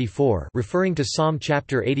 verse 34, referring to Psalm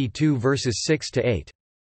chapter 82 verses 6 to 8.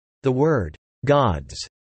 The word gods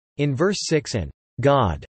in verse 6 and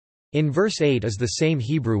God in verse 8 is the same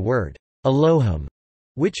Hebrew word Elohim,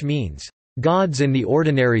 which means gods in the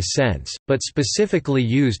ordinary sense, but specifically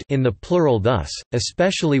used in the plural thus,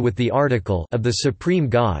 especially with the article of the supreme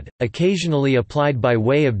God, occasionally applied by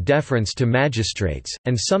way of deference to magistrates,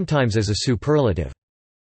 and sometimes as a superlative,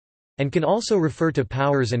 and can also refer to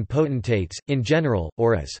powers and potentates, in general,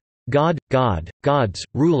 or as God, God, gods,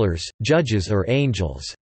 rulers, judges or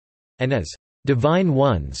angels, and as divine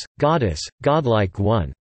ones, goddess, godlike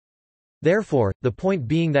one. Therefore, the point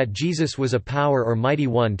being that Jesus was a power or mighty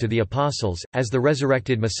one to the apostles, as the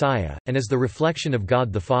resurrected Messiah, and as the reflection of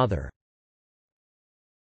God the Father.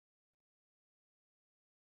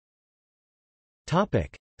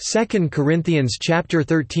 2 Corinthians chapter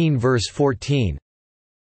 13 verse 14.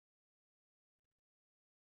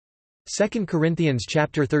 2 Corinthians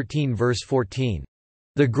chapter 13 verse 14.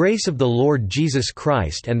 The grace of the Lord Jesus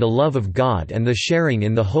Christ and the love of God and the sharing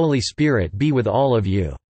in the Holy Spirit be with all of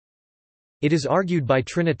you. It is argued by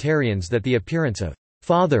Trinitarians that the appearance of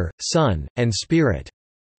Father, Son, and Spirit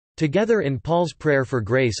together in Paul's prayer for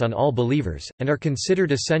grace on all believers, and are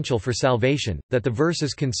considered essential for salvation, that the verse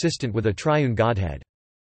is consistent with a triune Godhead.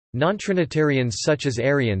 Non-Trinitarians such as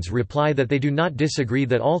Arians reply that they do not disagree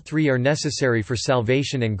that all three are necessary for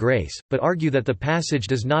salvation and grace, but argue that the passage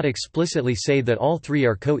does not explicitly say that all three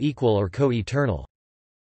are co-equal or co-eternal.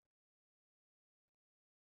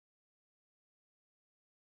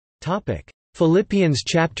 Philippians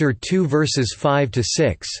chapter 2 verses 5 to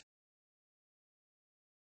 6.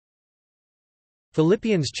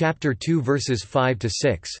 Philippians chapter 2 verses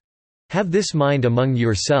 5–6. Have this mind among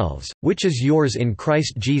yourselves, which is yours in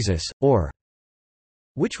Christ Jesus, or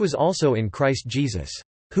which was also in Christ Jesus,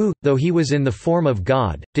 who, though he was in the form of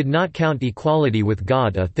God, did not count equality with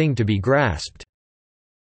God a thing to be grasped.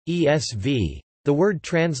 ESV. The word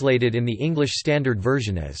translated in the English Standard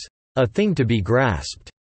Version as a thing to be grasped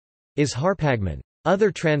is harpagmon.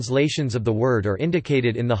 Other translations of the word are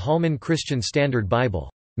indicated in the Holman Christian Standard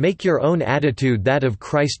Bible. Make your own attitude that of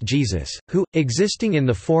Christ Jesus, who, existing in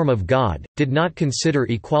the form of God, did not consider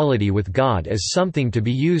equality with God as something to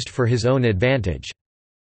be used for his own advantage,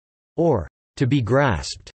 or to be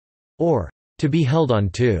grasped, or to be held on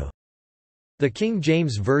to. The King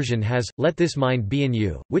James Version has, Let this mind be in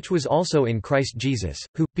you, which was also in Christ Jesus,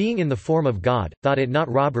 who, being in the form of God, thought it not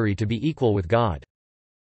robbery to be equal with God.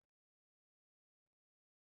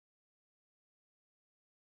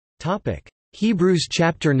 Hebrews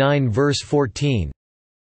chapter 9 verse 14.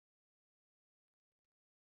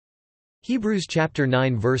 Hebrews chapter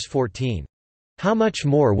 9 verse 14. How much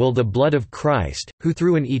more will the blood of Christ, who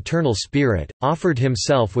through an eternal Spirit, offered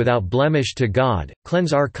himself without blemish to God,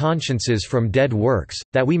 cleanse our consciences from dead works,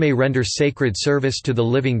 that we may render sacred service to the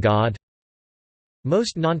living God?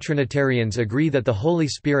 Most non-Trinitarians agree that the Holy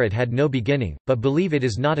Spirit had no beginning, but believe it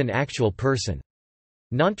is not an actual person.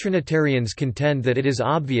 Non-Trinitarians contend that it is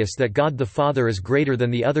obvious that God the Father is greater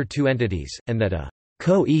than the other two entities, and that a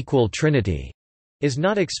co-equal Trinity is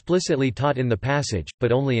not explicitly taught in the passage,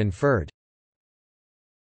 but only inferred.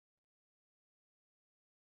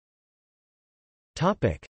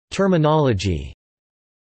 Terminology.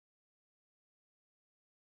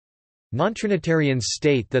 Non-Trinitarians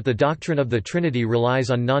state that the doctrine of the Trinity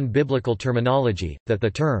relies on non-biblical terminology, that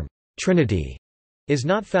the term Trinity is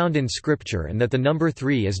not found in Scripture, and that the number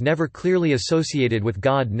 3 is never clearly associated with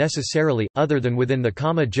God necessarily, other than within the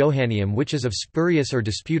Comma Johanneum, which is of spurious or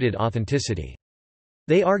disputed authenticity.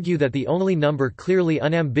 They argue that the only number clearly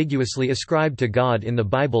unambiguously ascribed to God in the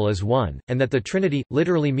Bible is 1, and that the Trinity,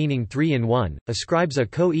 literally meaning 3 in 1, ascribes a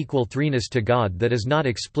co-equal threeness to God that is not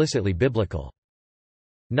explicitly biblical.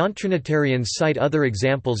 Non-Trinitarians cite other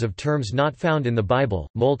examples of terms not found in the Bible,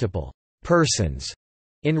 multiple persons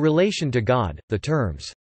in relation to God, the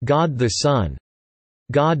terms, God the Son,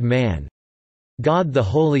 God-man, God the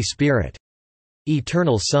Holy Spirit,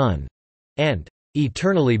 eternal Son, and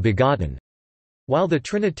eternally begotten. While the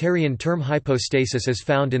Trinitarian term hypostasis is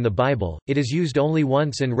found in the Bible, it is used only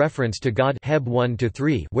once in reference to God, Heb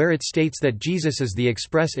 1–3, where it states that Jesus is the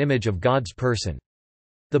express image of God's person.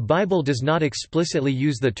 The Bible does not explicitly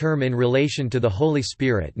use the term in relation to the Holy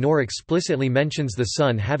Spirit, nor explicitly mentions the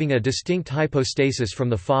Son having a distinct hypostasis from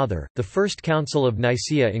the Father. The First Council of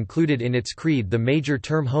Nicaea included in its creed the major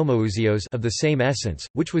term homoousios, of the same essence,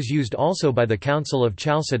 which was used also by the Council of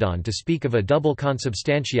Chalcedon to speak of a double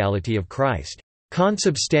consubstantiality of Christ,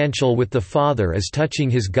 consubstantial with the Father as touching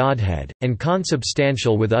his Godhead, and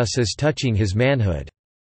consubstantial with us as touching his manhood.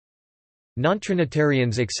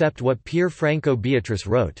 Non-Trinitarians accept what Pier Franco Beatrice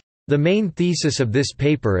wrote. The main thesis of this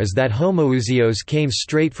paper is that homoousios came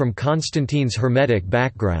straight from Constantine's Hermetic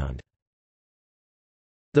background.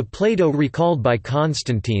 The Plato recalled by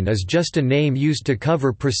Constantine is just a name used to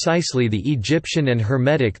cover precisely the Egyptian and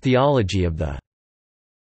Hermetic theology of the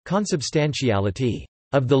consubstantiality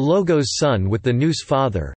of the Logos Son with the Nous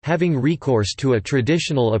Father, having recourse to a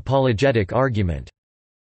traditional apologetic argument.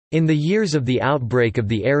 In the years of the outbreak of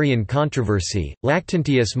the Arian controversy,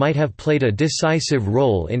 Lactantius might have played a decisive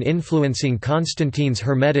role in influencing Constantine's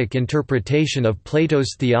Hermetic interpretation of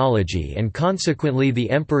Plato's theology and consequently the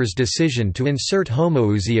emperor's decision to insert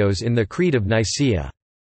homoousios in the Creed of Nicaea.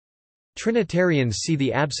 Trinitarians see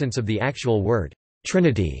the absence of the actual word,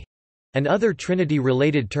 Trinity, and other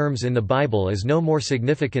Trinity-related terms in the Bible as no more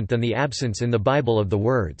significant than the absence in the Bible of the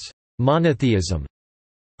words, monotheism,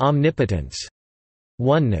 omnipotence,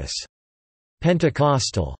 oneness,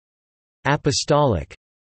 Pentecostal, apostolic,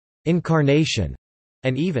 incarnation,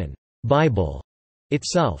 and even Bible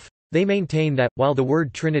itself. They maintain that, while the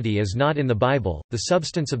word Trinity is not in the Bible, the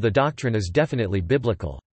substance of the doctrine is definitely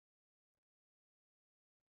biblical.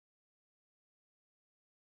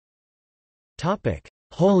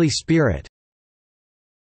 Holy Spirit.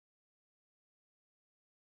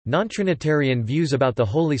 Non-Trinitarian views about the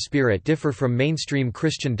Holy Spirit differ from mainstream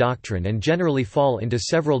Christian doctrine and generally fall into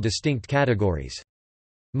several distinct categories.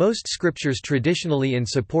 Most scriptures traditionally in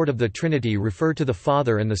support of the Trinity refer to the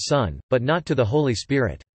Father and the Son, but not to the Holy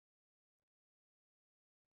Spirit.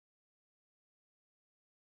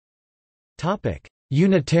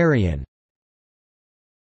 Unitarian.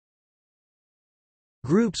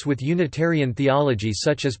 Groups with Unitarian theology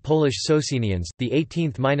such as Polish Socinians, the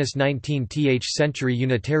 18th–19th century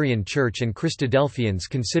Unitarian Church and Christadelphians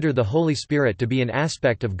consider the Holy Spirit to be an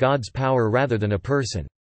aspect of God's power rather than a person.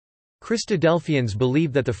 Christadelphians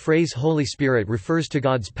believe that the phrase Holy Spirit refers to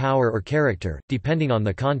God's power or character, depending on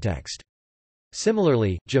the context.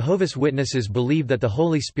 Similarly, Jehovah's Witnesses believe that the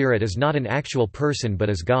Holy Spirit is not an actual person but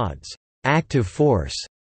is God's active force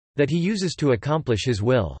that he uses to accomplish his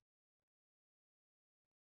will.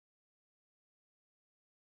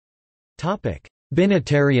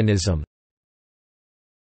 Binitarianism.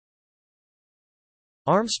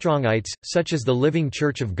 Armstrongites, such as the Living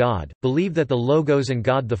Church of God, believe that the Logos and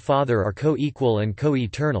God the Father are co-equal and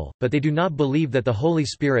co-eternal, but they do not believe that the Holy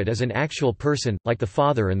Spirit is an actual person, like the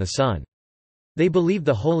Father and the Son. They believe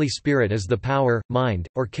the Holy Spirit is the power, mind,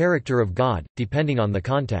 or character of God, depending on the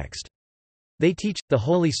context. They teach, the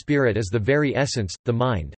Holy Spirit is the very essence, the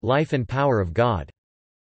mind, life and power of God.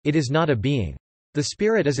 It is not a being. The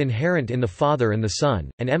Spirit is inherent in the Father and the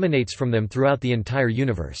Son, and emanates from them throughout the entire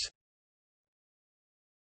universe.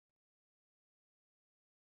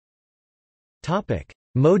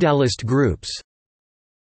 Modalist groups.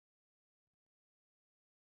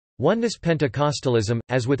 Oneness Pentecostalism,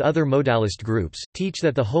 as with other modalist groups, teach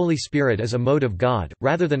that the Holy Spirit is a mode of God,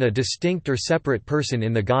 rather than a distinct or separate person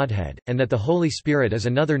in the Godhead, and that the Holy Spirit is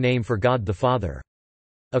another name for God the Father.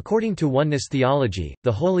 According to oneness theology,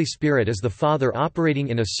 the Holy Spirit is the Father operating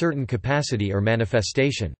in a certain capacity or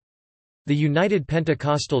manifestation. The United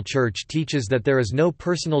Pentecostal Church teaches that there is no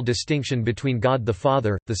personal distinction between God the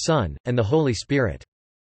Father, the Son, and the Holy Spirit.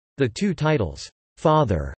 The two titles,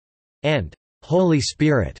 Father and Holy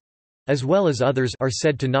Spirit, as well as others, are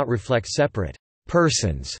said to not reflect separate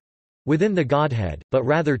persons within the Godhead, but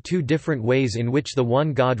rather two different ways in which the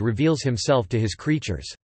one God reveals himself to his creatures.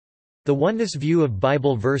 The oneness view of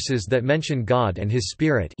Bible verses that mention God and his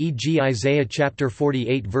Spirit, e.g. Isaiah chapter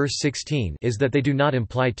 48 verse 16, is that they do not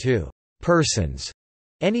imply two persons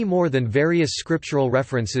any more than various scriptural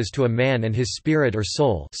references to a man and his spirit or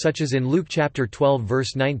soul, such as in Luke chapter 12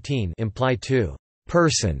 verse 19, imply two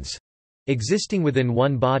persons existing within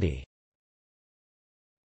one body.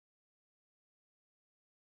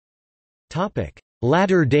 Topic: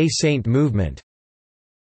 Latter-day Saint movement.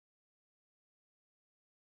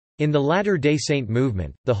 In the Latter-day Saint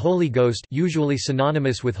movement, the Holy Ghost, usually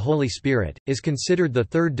synonymous with Holy Spirit, is considered the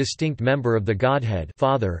third distinct member of the Godhead,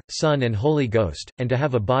 Father, Son and Holy Ghost, and to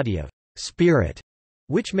have a body of spirit,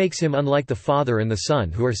 which makes him unlike the Father and the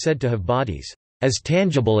Son, who are said to have bodies as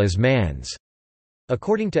tangible as man's.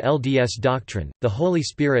 According to LDS doctrine, the Holy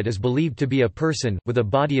Spirit is believed to be a person, with a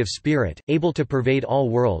body of spirit, able to pervade all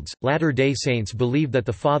worlds. Latter-day Saints believe that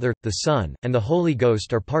the Father, the Son, and the Holy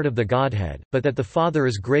Ghost are part of the Godhead, but that the Father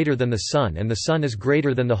is greater than the Son and the Son is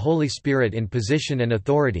greater than the Holy Spirit in position and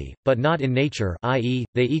authority, but not in nature, i.e.,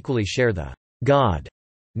 they equally share the God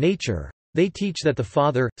nature. They teach that the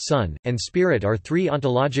Father, Son, and Spirit are three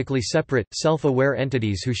ontologically separate, self-aware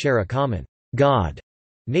entities who share a common God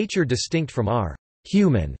nature distinct from our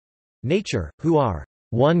human nature, who are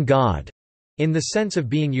one God, in the sense of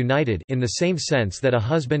being united, in the same sense that a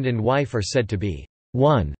husband and wife are said to be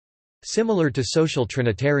one, similar to social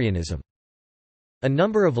Trinitarianism. A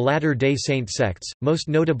number of Latter-day Saint sects, most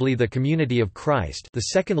notably the Community of Christ, the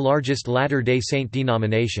second largest Latter-day Saint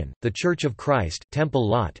denomination, the Church of Christ, Temple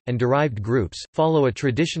Lot, and derived groups, follow a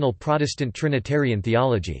traditional Protestant Trinitarian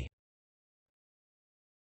theology.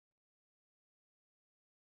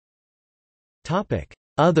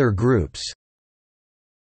 Other groups.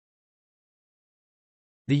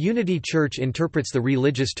 The Unity Church interprets the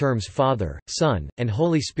religious terms Father, Son, and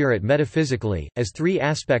Holy Spirit metaphysically, as three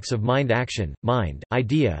aspects of mind-action, mind,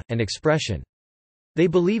 idea, and expression. They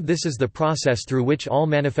believe this is the process through which all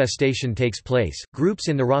manifestation takes place. Groups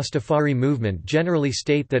in the Rastafari movement generally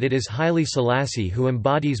state that it is Haile Selassie who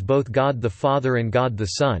embodies both God the Father and God the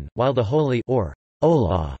Son, while the Holy or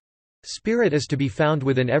Allah Spirit is to be found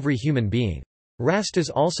within every human being. Rastas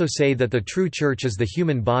also say that the true church is the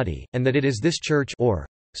human body, and that it is this church or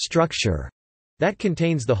structure that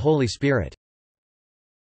contains the Holy Spirit.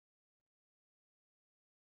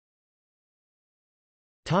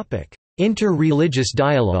 Inter-religious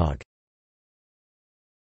dialogue.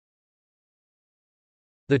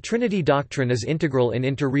 The Trinity doctrine is integral in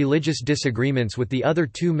inter-religious disagreements with the other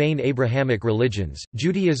two main Abrahamic religions,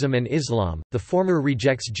 Judaism and Islam. The former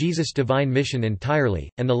rejects Jesus' divine mission entirely,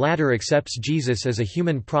 and the latter accepts Jesus as a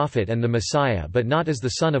human prophet and the Messiah but not as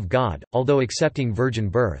the Son of God, although accepting virgin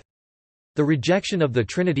birth. The rejection of the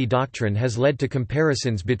Trinity doctrine has led to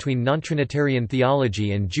comparisons between nontrinitarian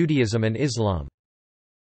theology and Judaism and Islam.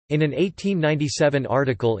 In an 1897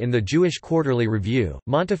 article in the Jewish Quarterly Review,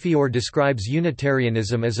 Montefiore describes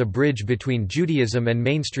Unitarianism as a bridge between Judaism and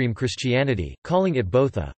mainstream Christianity, calling it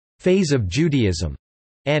both a phase of Judaism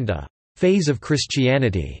and a phase of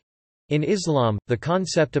Christianity. In Islam, the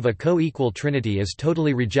concept of a co-equal Trinity is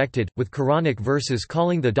totally rejected, with Quranic verses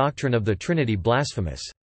calling the doctrine of the Trinity blasphemous.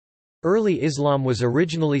 Early Islam was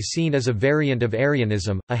originally seen as a variant of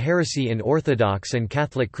Arianism, a heresy in Orthodox and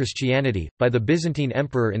Catholic Christianity, by the Byzantine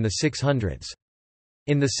emperor in the 600s.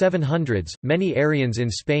 In the 700s, many Arians in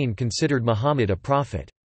Spain considered Muhammad a prophet.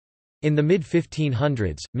 In the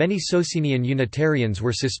mid-1500s, many Socinian Unitarians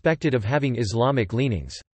were suspected of having Islamic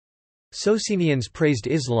leanings. Socinians praised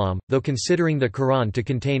Islam, though considering the Quran to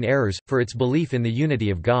contain errors, for its belief in the unity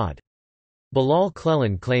of God. Bilal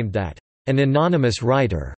Cleland claimed that, "an anonymous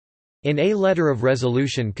writer," in a letter of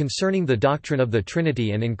resolution concerning the doctrine of the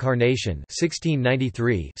Trinity and Incarnation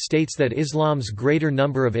 1693 states that Islam's greater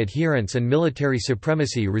number of adherents and military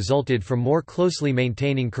supremacy resulted from more closely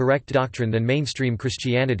maintaining correct doctrine than mainstream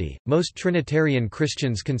Christianity. Most Trinitarian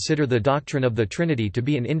Christians consider the doctrine of the Trinity to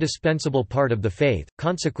be an indispensable part of the faith,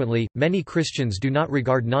 consequently, many Christians do not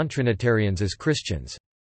regard non-Trinitarians as Christians.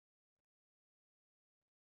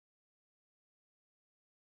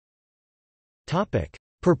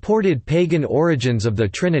 Purported pagan origins of the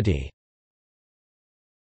Trinity.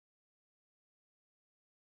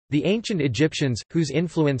 The ancient Egyptians, whose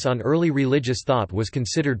influence on early religious thought was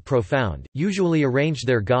considered profound, usually arranged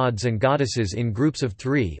their gods and goddesses in groups of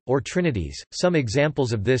three, or trinities. Some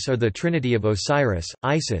examples of this are the Trinity of Osiris,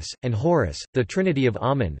 Isis, and Horus, the Trinity of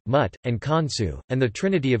Amun, Mut, and Khonsu, and the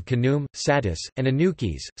Trinity of Khnum, Satis, and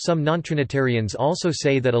Anukis. Some non-Trinitarians also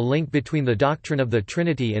say that a link between the doctrine of the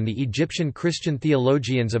Trinity and the Egyptian Christian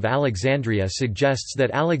theologians of Alexandria suggests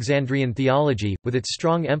that Alexandrian theology, with its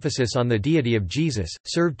strong emphasis on the deity of Jesus,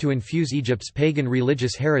 served to infuse Egypt's pagan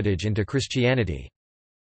religious heritage into Christianity.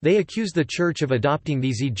 They accuse the Church of adopting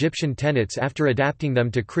these Egyptian tenets after adapting them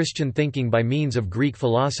to Christian thinking by means of Greek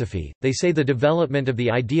philosophy. They say the development of the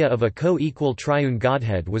idea of a co-equal triune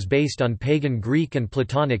Godhead was based on pagan Greek and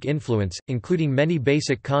Platonic influence, including many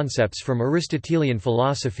basic concepts from Aristotelian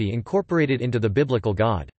philosophy incorporated into the biblical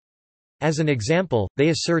God. As an example, they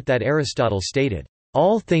assert that Aristotle stated,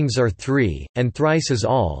 "All things are three, and thrice is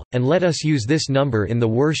all, and let us use this number in the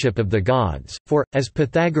worship of the gods, for, as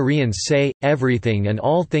Pythagoreans say, everything and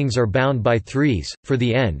all things are bound by threes, for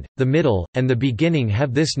the end, the middle, and the beginning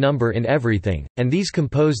have this number in everything, and these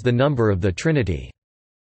compose the number of the Trinity."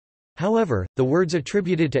 However, the words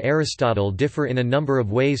attributed to Aristotle differ in a number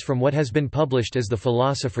of ways from what has been published as the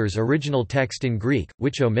philosopher's original text in Greek,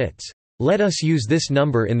 which omits, "Let us use this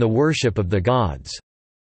number in the worship of the gods,"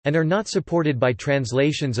 and are not supported by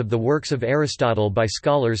translations of the works of Aristotle by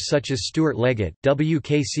scholars such as Stuart Leggett, W.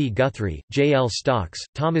 K. C. Guthrie, J. L. Stocks,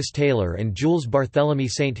 Thomas Taylor, and Jules Barthélemy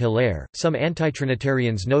Saint-Hilaire. Some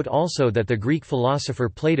anti-Trinitarians note also that the Greek philosopher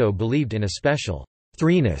Plato believed in a special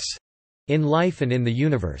threeness in life and in the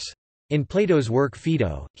universe. In Plato's work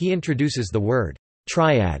Phaedo, he introduces the word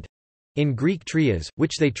triad in Greek trias,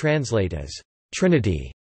 which they translate as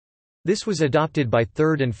Trinity. This was adopted by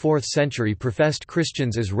 3rd and 4th century professed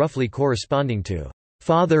Christians as roughly corresponding to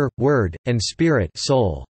Father, Word, and Spirit,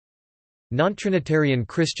 soul. Non-Trinitarian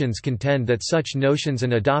Christians contend that such notions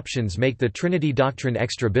and adoptions make the Trinity doctrine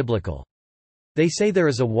extra-biblical. They say there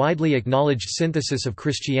is a widely acknowledged synthesis of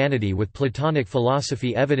Christianity with Platonic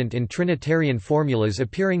philosophy evident in Trinitarian formulas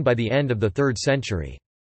appearing by the end of the 3rd century.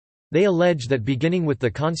 They allege that beginning with the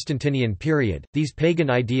Constantinian period, these pagan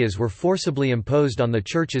ideas were forcibly imposed on the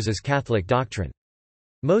churches as Catholic doctrine.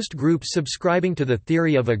 Most groups subscribing to the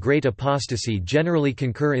theory of a great apostasy generally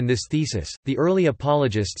concur in this thesis. The early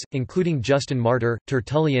apologists, including Justin Martyr,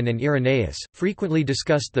 Tertullian, and Irenaeus, frequently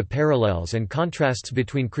discussed the parallels and contrasts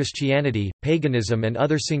between Christianity, paganism, and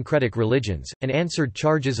other syncretic religions, and answered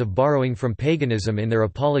charges of borrowing from paganism in their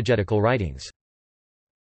apologetical writings.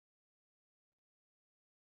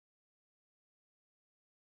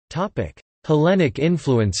 Hellenic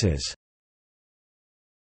influences.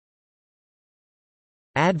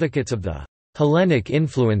 Advocates of the Hellenic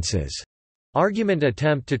influences argument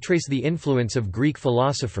attempt to trace the influence of Greek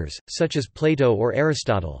philosophers, such as Plato or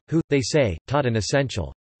Aristotle, who, they say, taught an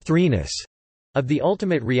essential threeness of the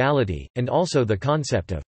ultimate reality, and also the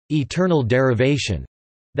concept of eternal derivation,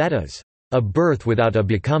 that is, a birth without a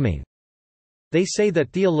becoming. They say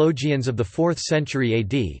that theologians of the 4th century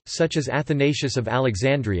AD, such as Athanasius of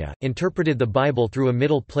Alexandria, interpreted the Bible through a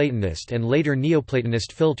Middle Platonist and later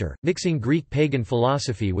Neoplatonist filter, mixing Greek pagan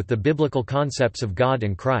philosophy with the biblical concepts of God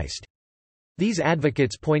and Christ. These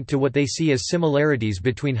advocates point to what they see as similarities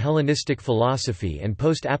between Hellenistic philosophy and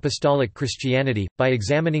post-apostolic Christianity, by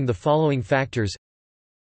examining the following factors.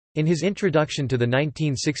 In his introduction to the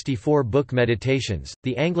 1964 book Meditations,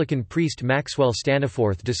 the Anglican priest Maxwell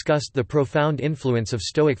Staniforth discussed the profound influence of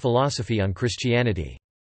Stoic philosophy on Christianity.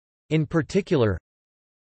 In particular,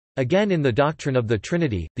 again in the doctrine of the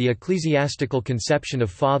Trinity, the ecclesiastical conception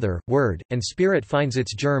of Father, Word, and Spirit finds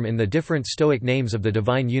its germ in the different Stoic names of the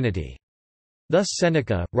divine unity. Thus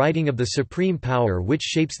Seneca, writing of the supreme power which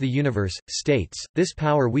shapes the universe, states, "This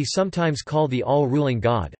power we sometimes call the all-ruling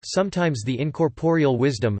God, sometimes the incorporeal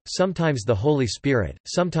wisdom, sometimes the Holy Spirit,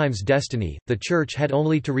 sometimes destiny." The Church had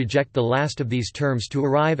only to reject the last of these terms to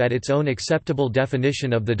arrive at its own acceptable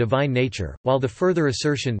definition of the divine nature, while the further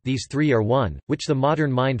assertion "these three are one," which the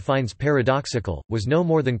modern mind finds paradoxical, was no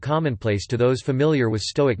more than commonplace to those familiar with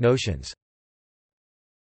Stoic notions.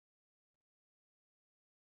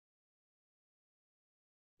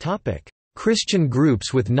 Christian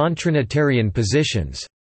groups with non-Trinitarian positions.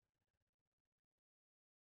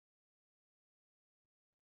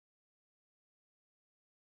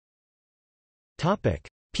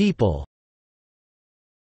 People.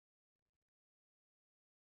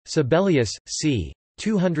 Sabellius, c.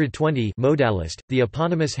 220 Modalist, the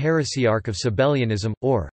eponymous heresiarch of Sabellianism,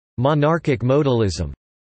 or monarchic modalism.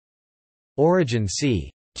 Origen c.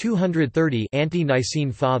 230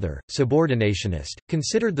 Ante-Nicene Father, subordinationist,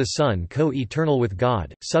 considered the Son co-eternal with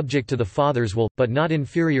God, subject to the Father's will, but not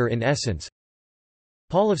inferior in essence.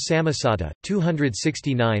 Paul of Samosata,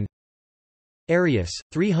 269. Arius,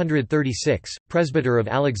 336, presbyter of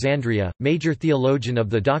Alexandria, major theologian of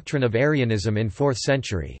the doctrine of Arianism in 4th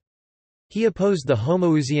century. He opposed the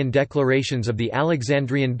Homoousian declarations of the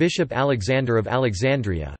Alexandrian bishop Alexander of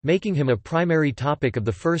Alexandria, making him a primary topic of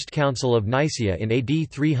the First Council of Nicaea in AD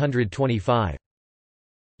 325.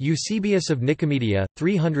 Eusebius of Nicomedia,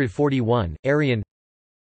 341, Arian.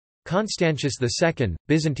 Constantius II,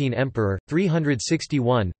 Byzantine emperor,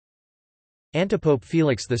 361. Antipope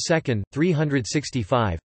Felix II,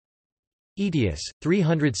 365. Aetius,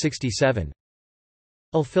 367.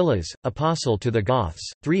 Ulfilas, apostle to the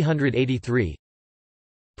Goths, 383.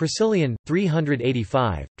 Priscillian,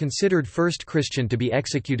 385, considered first Christian to be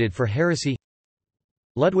executed for heresy.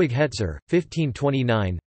 Ludwig Hetzer,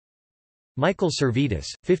 1529. Michael Servetus,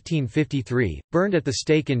 1553, burned at the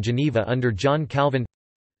stake in Geneva under John Calvin.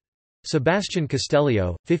 Sebastian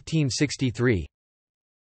Castellio, 1563.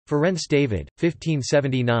 Ferenc David,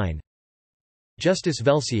 1579. Justus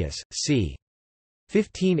Velsius, c.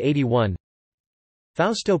 1581.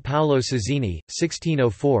 Fausto Paolo Sazzini,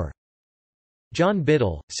 1604. John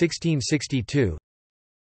Biddle, 1662.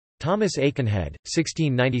 Thomas Aikenhead,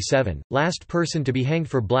 1697, last person to be hanged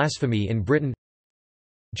for blasphemy in Britain.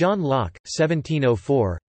 John Locke,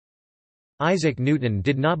 1704. Isaac Newton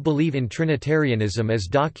did not believe in Trinitarianism as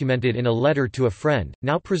documented in a letter to a friend,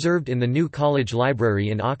 now preserved in the New College Library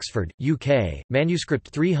in Oxford, UK,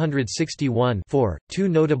 manuscript 361-4, Two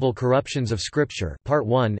Notable Corruptions of Scripture, Part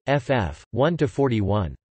 1, ff.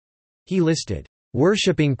 1–41. He listed,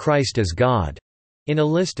 "worshipping Christ as God" in a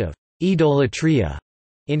list of idolatria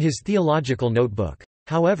in his theological notebook.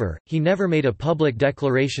 However, he never made a public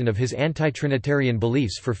declaration of his anti-Trinitarian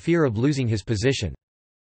beliefs for fear of losing his position.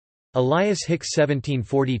 Elias Hicks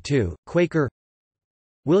 1742, Quaker.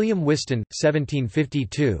 William Whiston,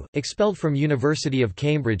 1752, expelled from University of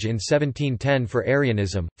Cambridge in 1710 for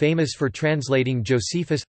Arianism, famous for translating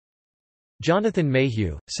Josephus. Jonathan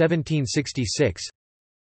Mayhew, 1766.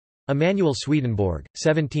 Emanuel Swedenborg,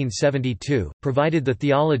 1772, provided the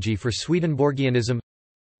theology for Swedenborgianism.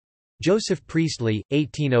 Joseph Priestley,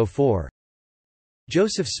 1804.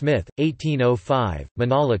 Joseph Smith, 1805,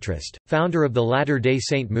 monolatrist, founder of the Latter-day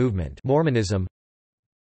Saint movement Mormonism.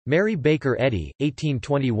 Mary Baker Eddy,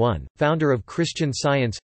 1821, founder of Christian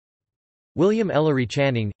Science. William Ellery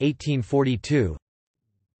Channing, 1842.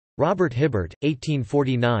 Robert Hibbert,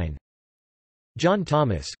 1849. John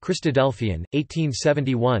Thomas, Christadelphian,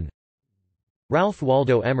 1871. Ralph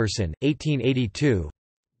Waldo Emerson, 1882.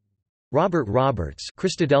 Robert Roberts,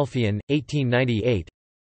 Christadelphian, 1898.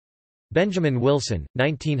 Benjamin Wilson,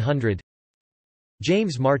 1900.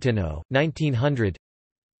 James Martineau, 1900.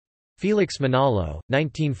 Felix Manalo,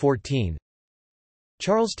 1914.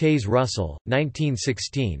 Charles Taze Russell,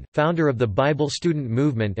 1916, founder of the Bible Student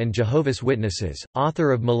Movement and Jehovah's Witnesses,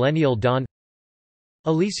 author of Millennial Dawn.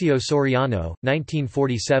 Eliseo Soriano,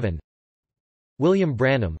 1947. William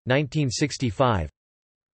Branham, 1965.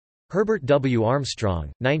 Herbert W.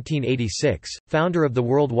 Armstrong, 1986, founder of the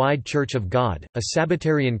Worldwide Church of God, a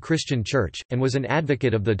Sabbatarian Christian church, and was an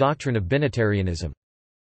advocate of the doctrine of Binitarianism.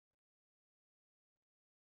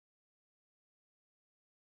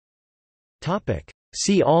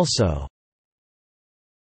 See also: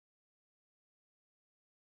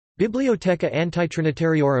 Bibliotheca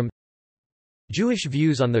Antitrinitariarum, Jewish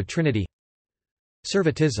views on the Trinity,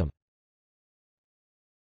 Servatism.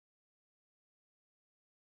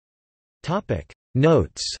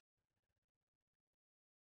 Notes.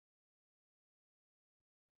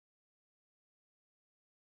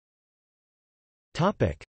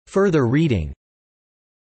 Further reading.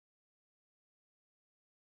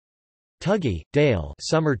 Tuggy, Dale.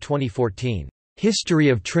 Summer 2014. History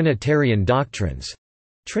of Trinitarian Doctrines.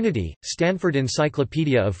 Trinity, Stanford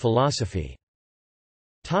Encyclopedia of Philosophy.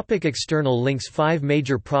 External links: 5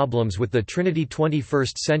 major problems with the Trinity.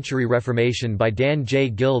 21st Century Reformation by Dan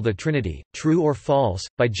J. Gill. The Trinity, True or False?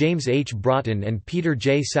 By James H. Broughton and Peter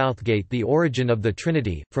J. Southgate. The Origin of the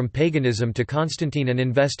Trinity, From Paganism to Constantine. An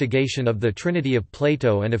investigation of the Trinity of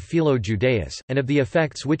Plato and of Philo-Judaeus, and of the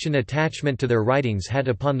effects which an attachment to their writings had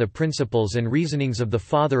upon the principles and reasonings of the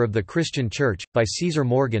Father of the Christian Church, by Caesar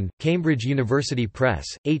Morgan, Cambridge University Press,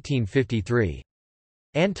 1853.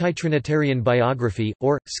 Antitrinitarian Biography,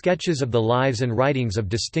 or, Sketches of the Lives and Writings of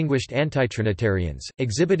Distinguished Antitrinitarians,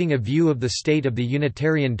 exhibiting a view of the state of the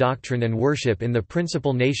Unitarian doctrine and worship in the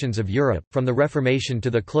principal nations of Europe, from the Reformation to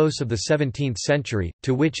the close of the 17th century,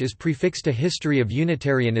 to which is prefixed a history of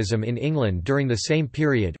Unitarianism in England during the same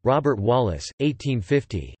period. Robert Wallace,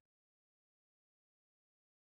 1850.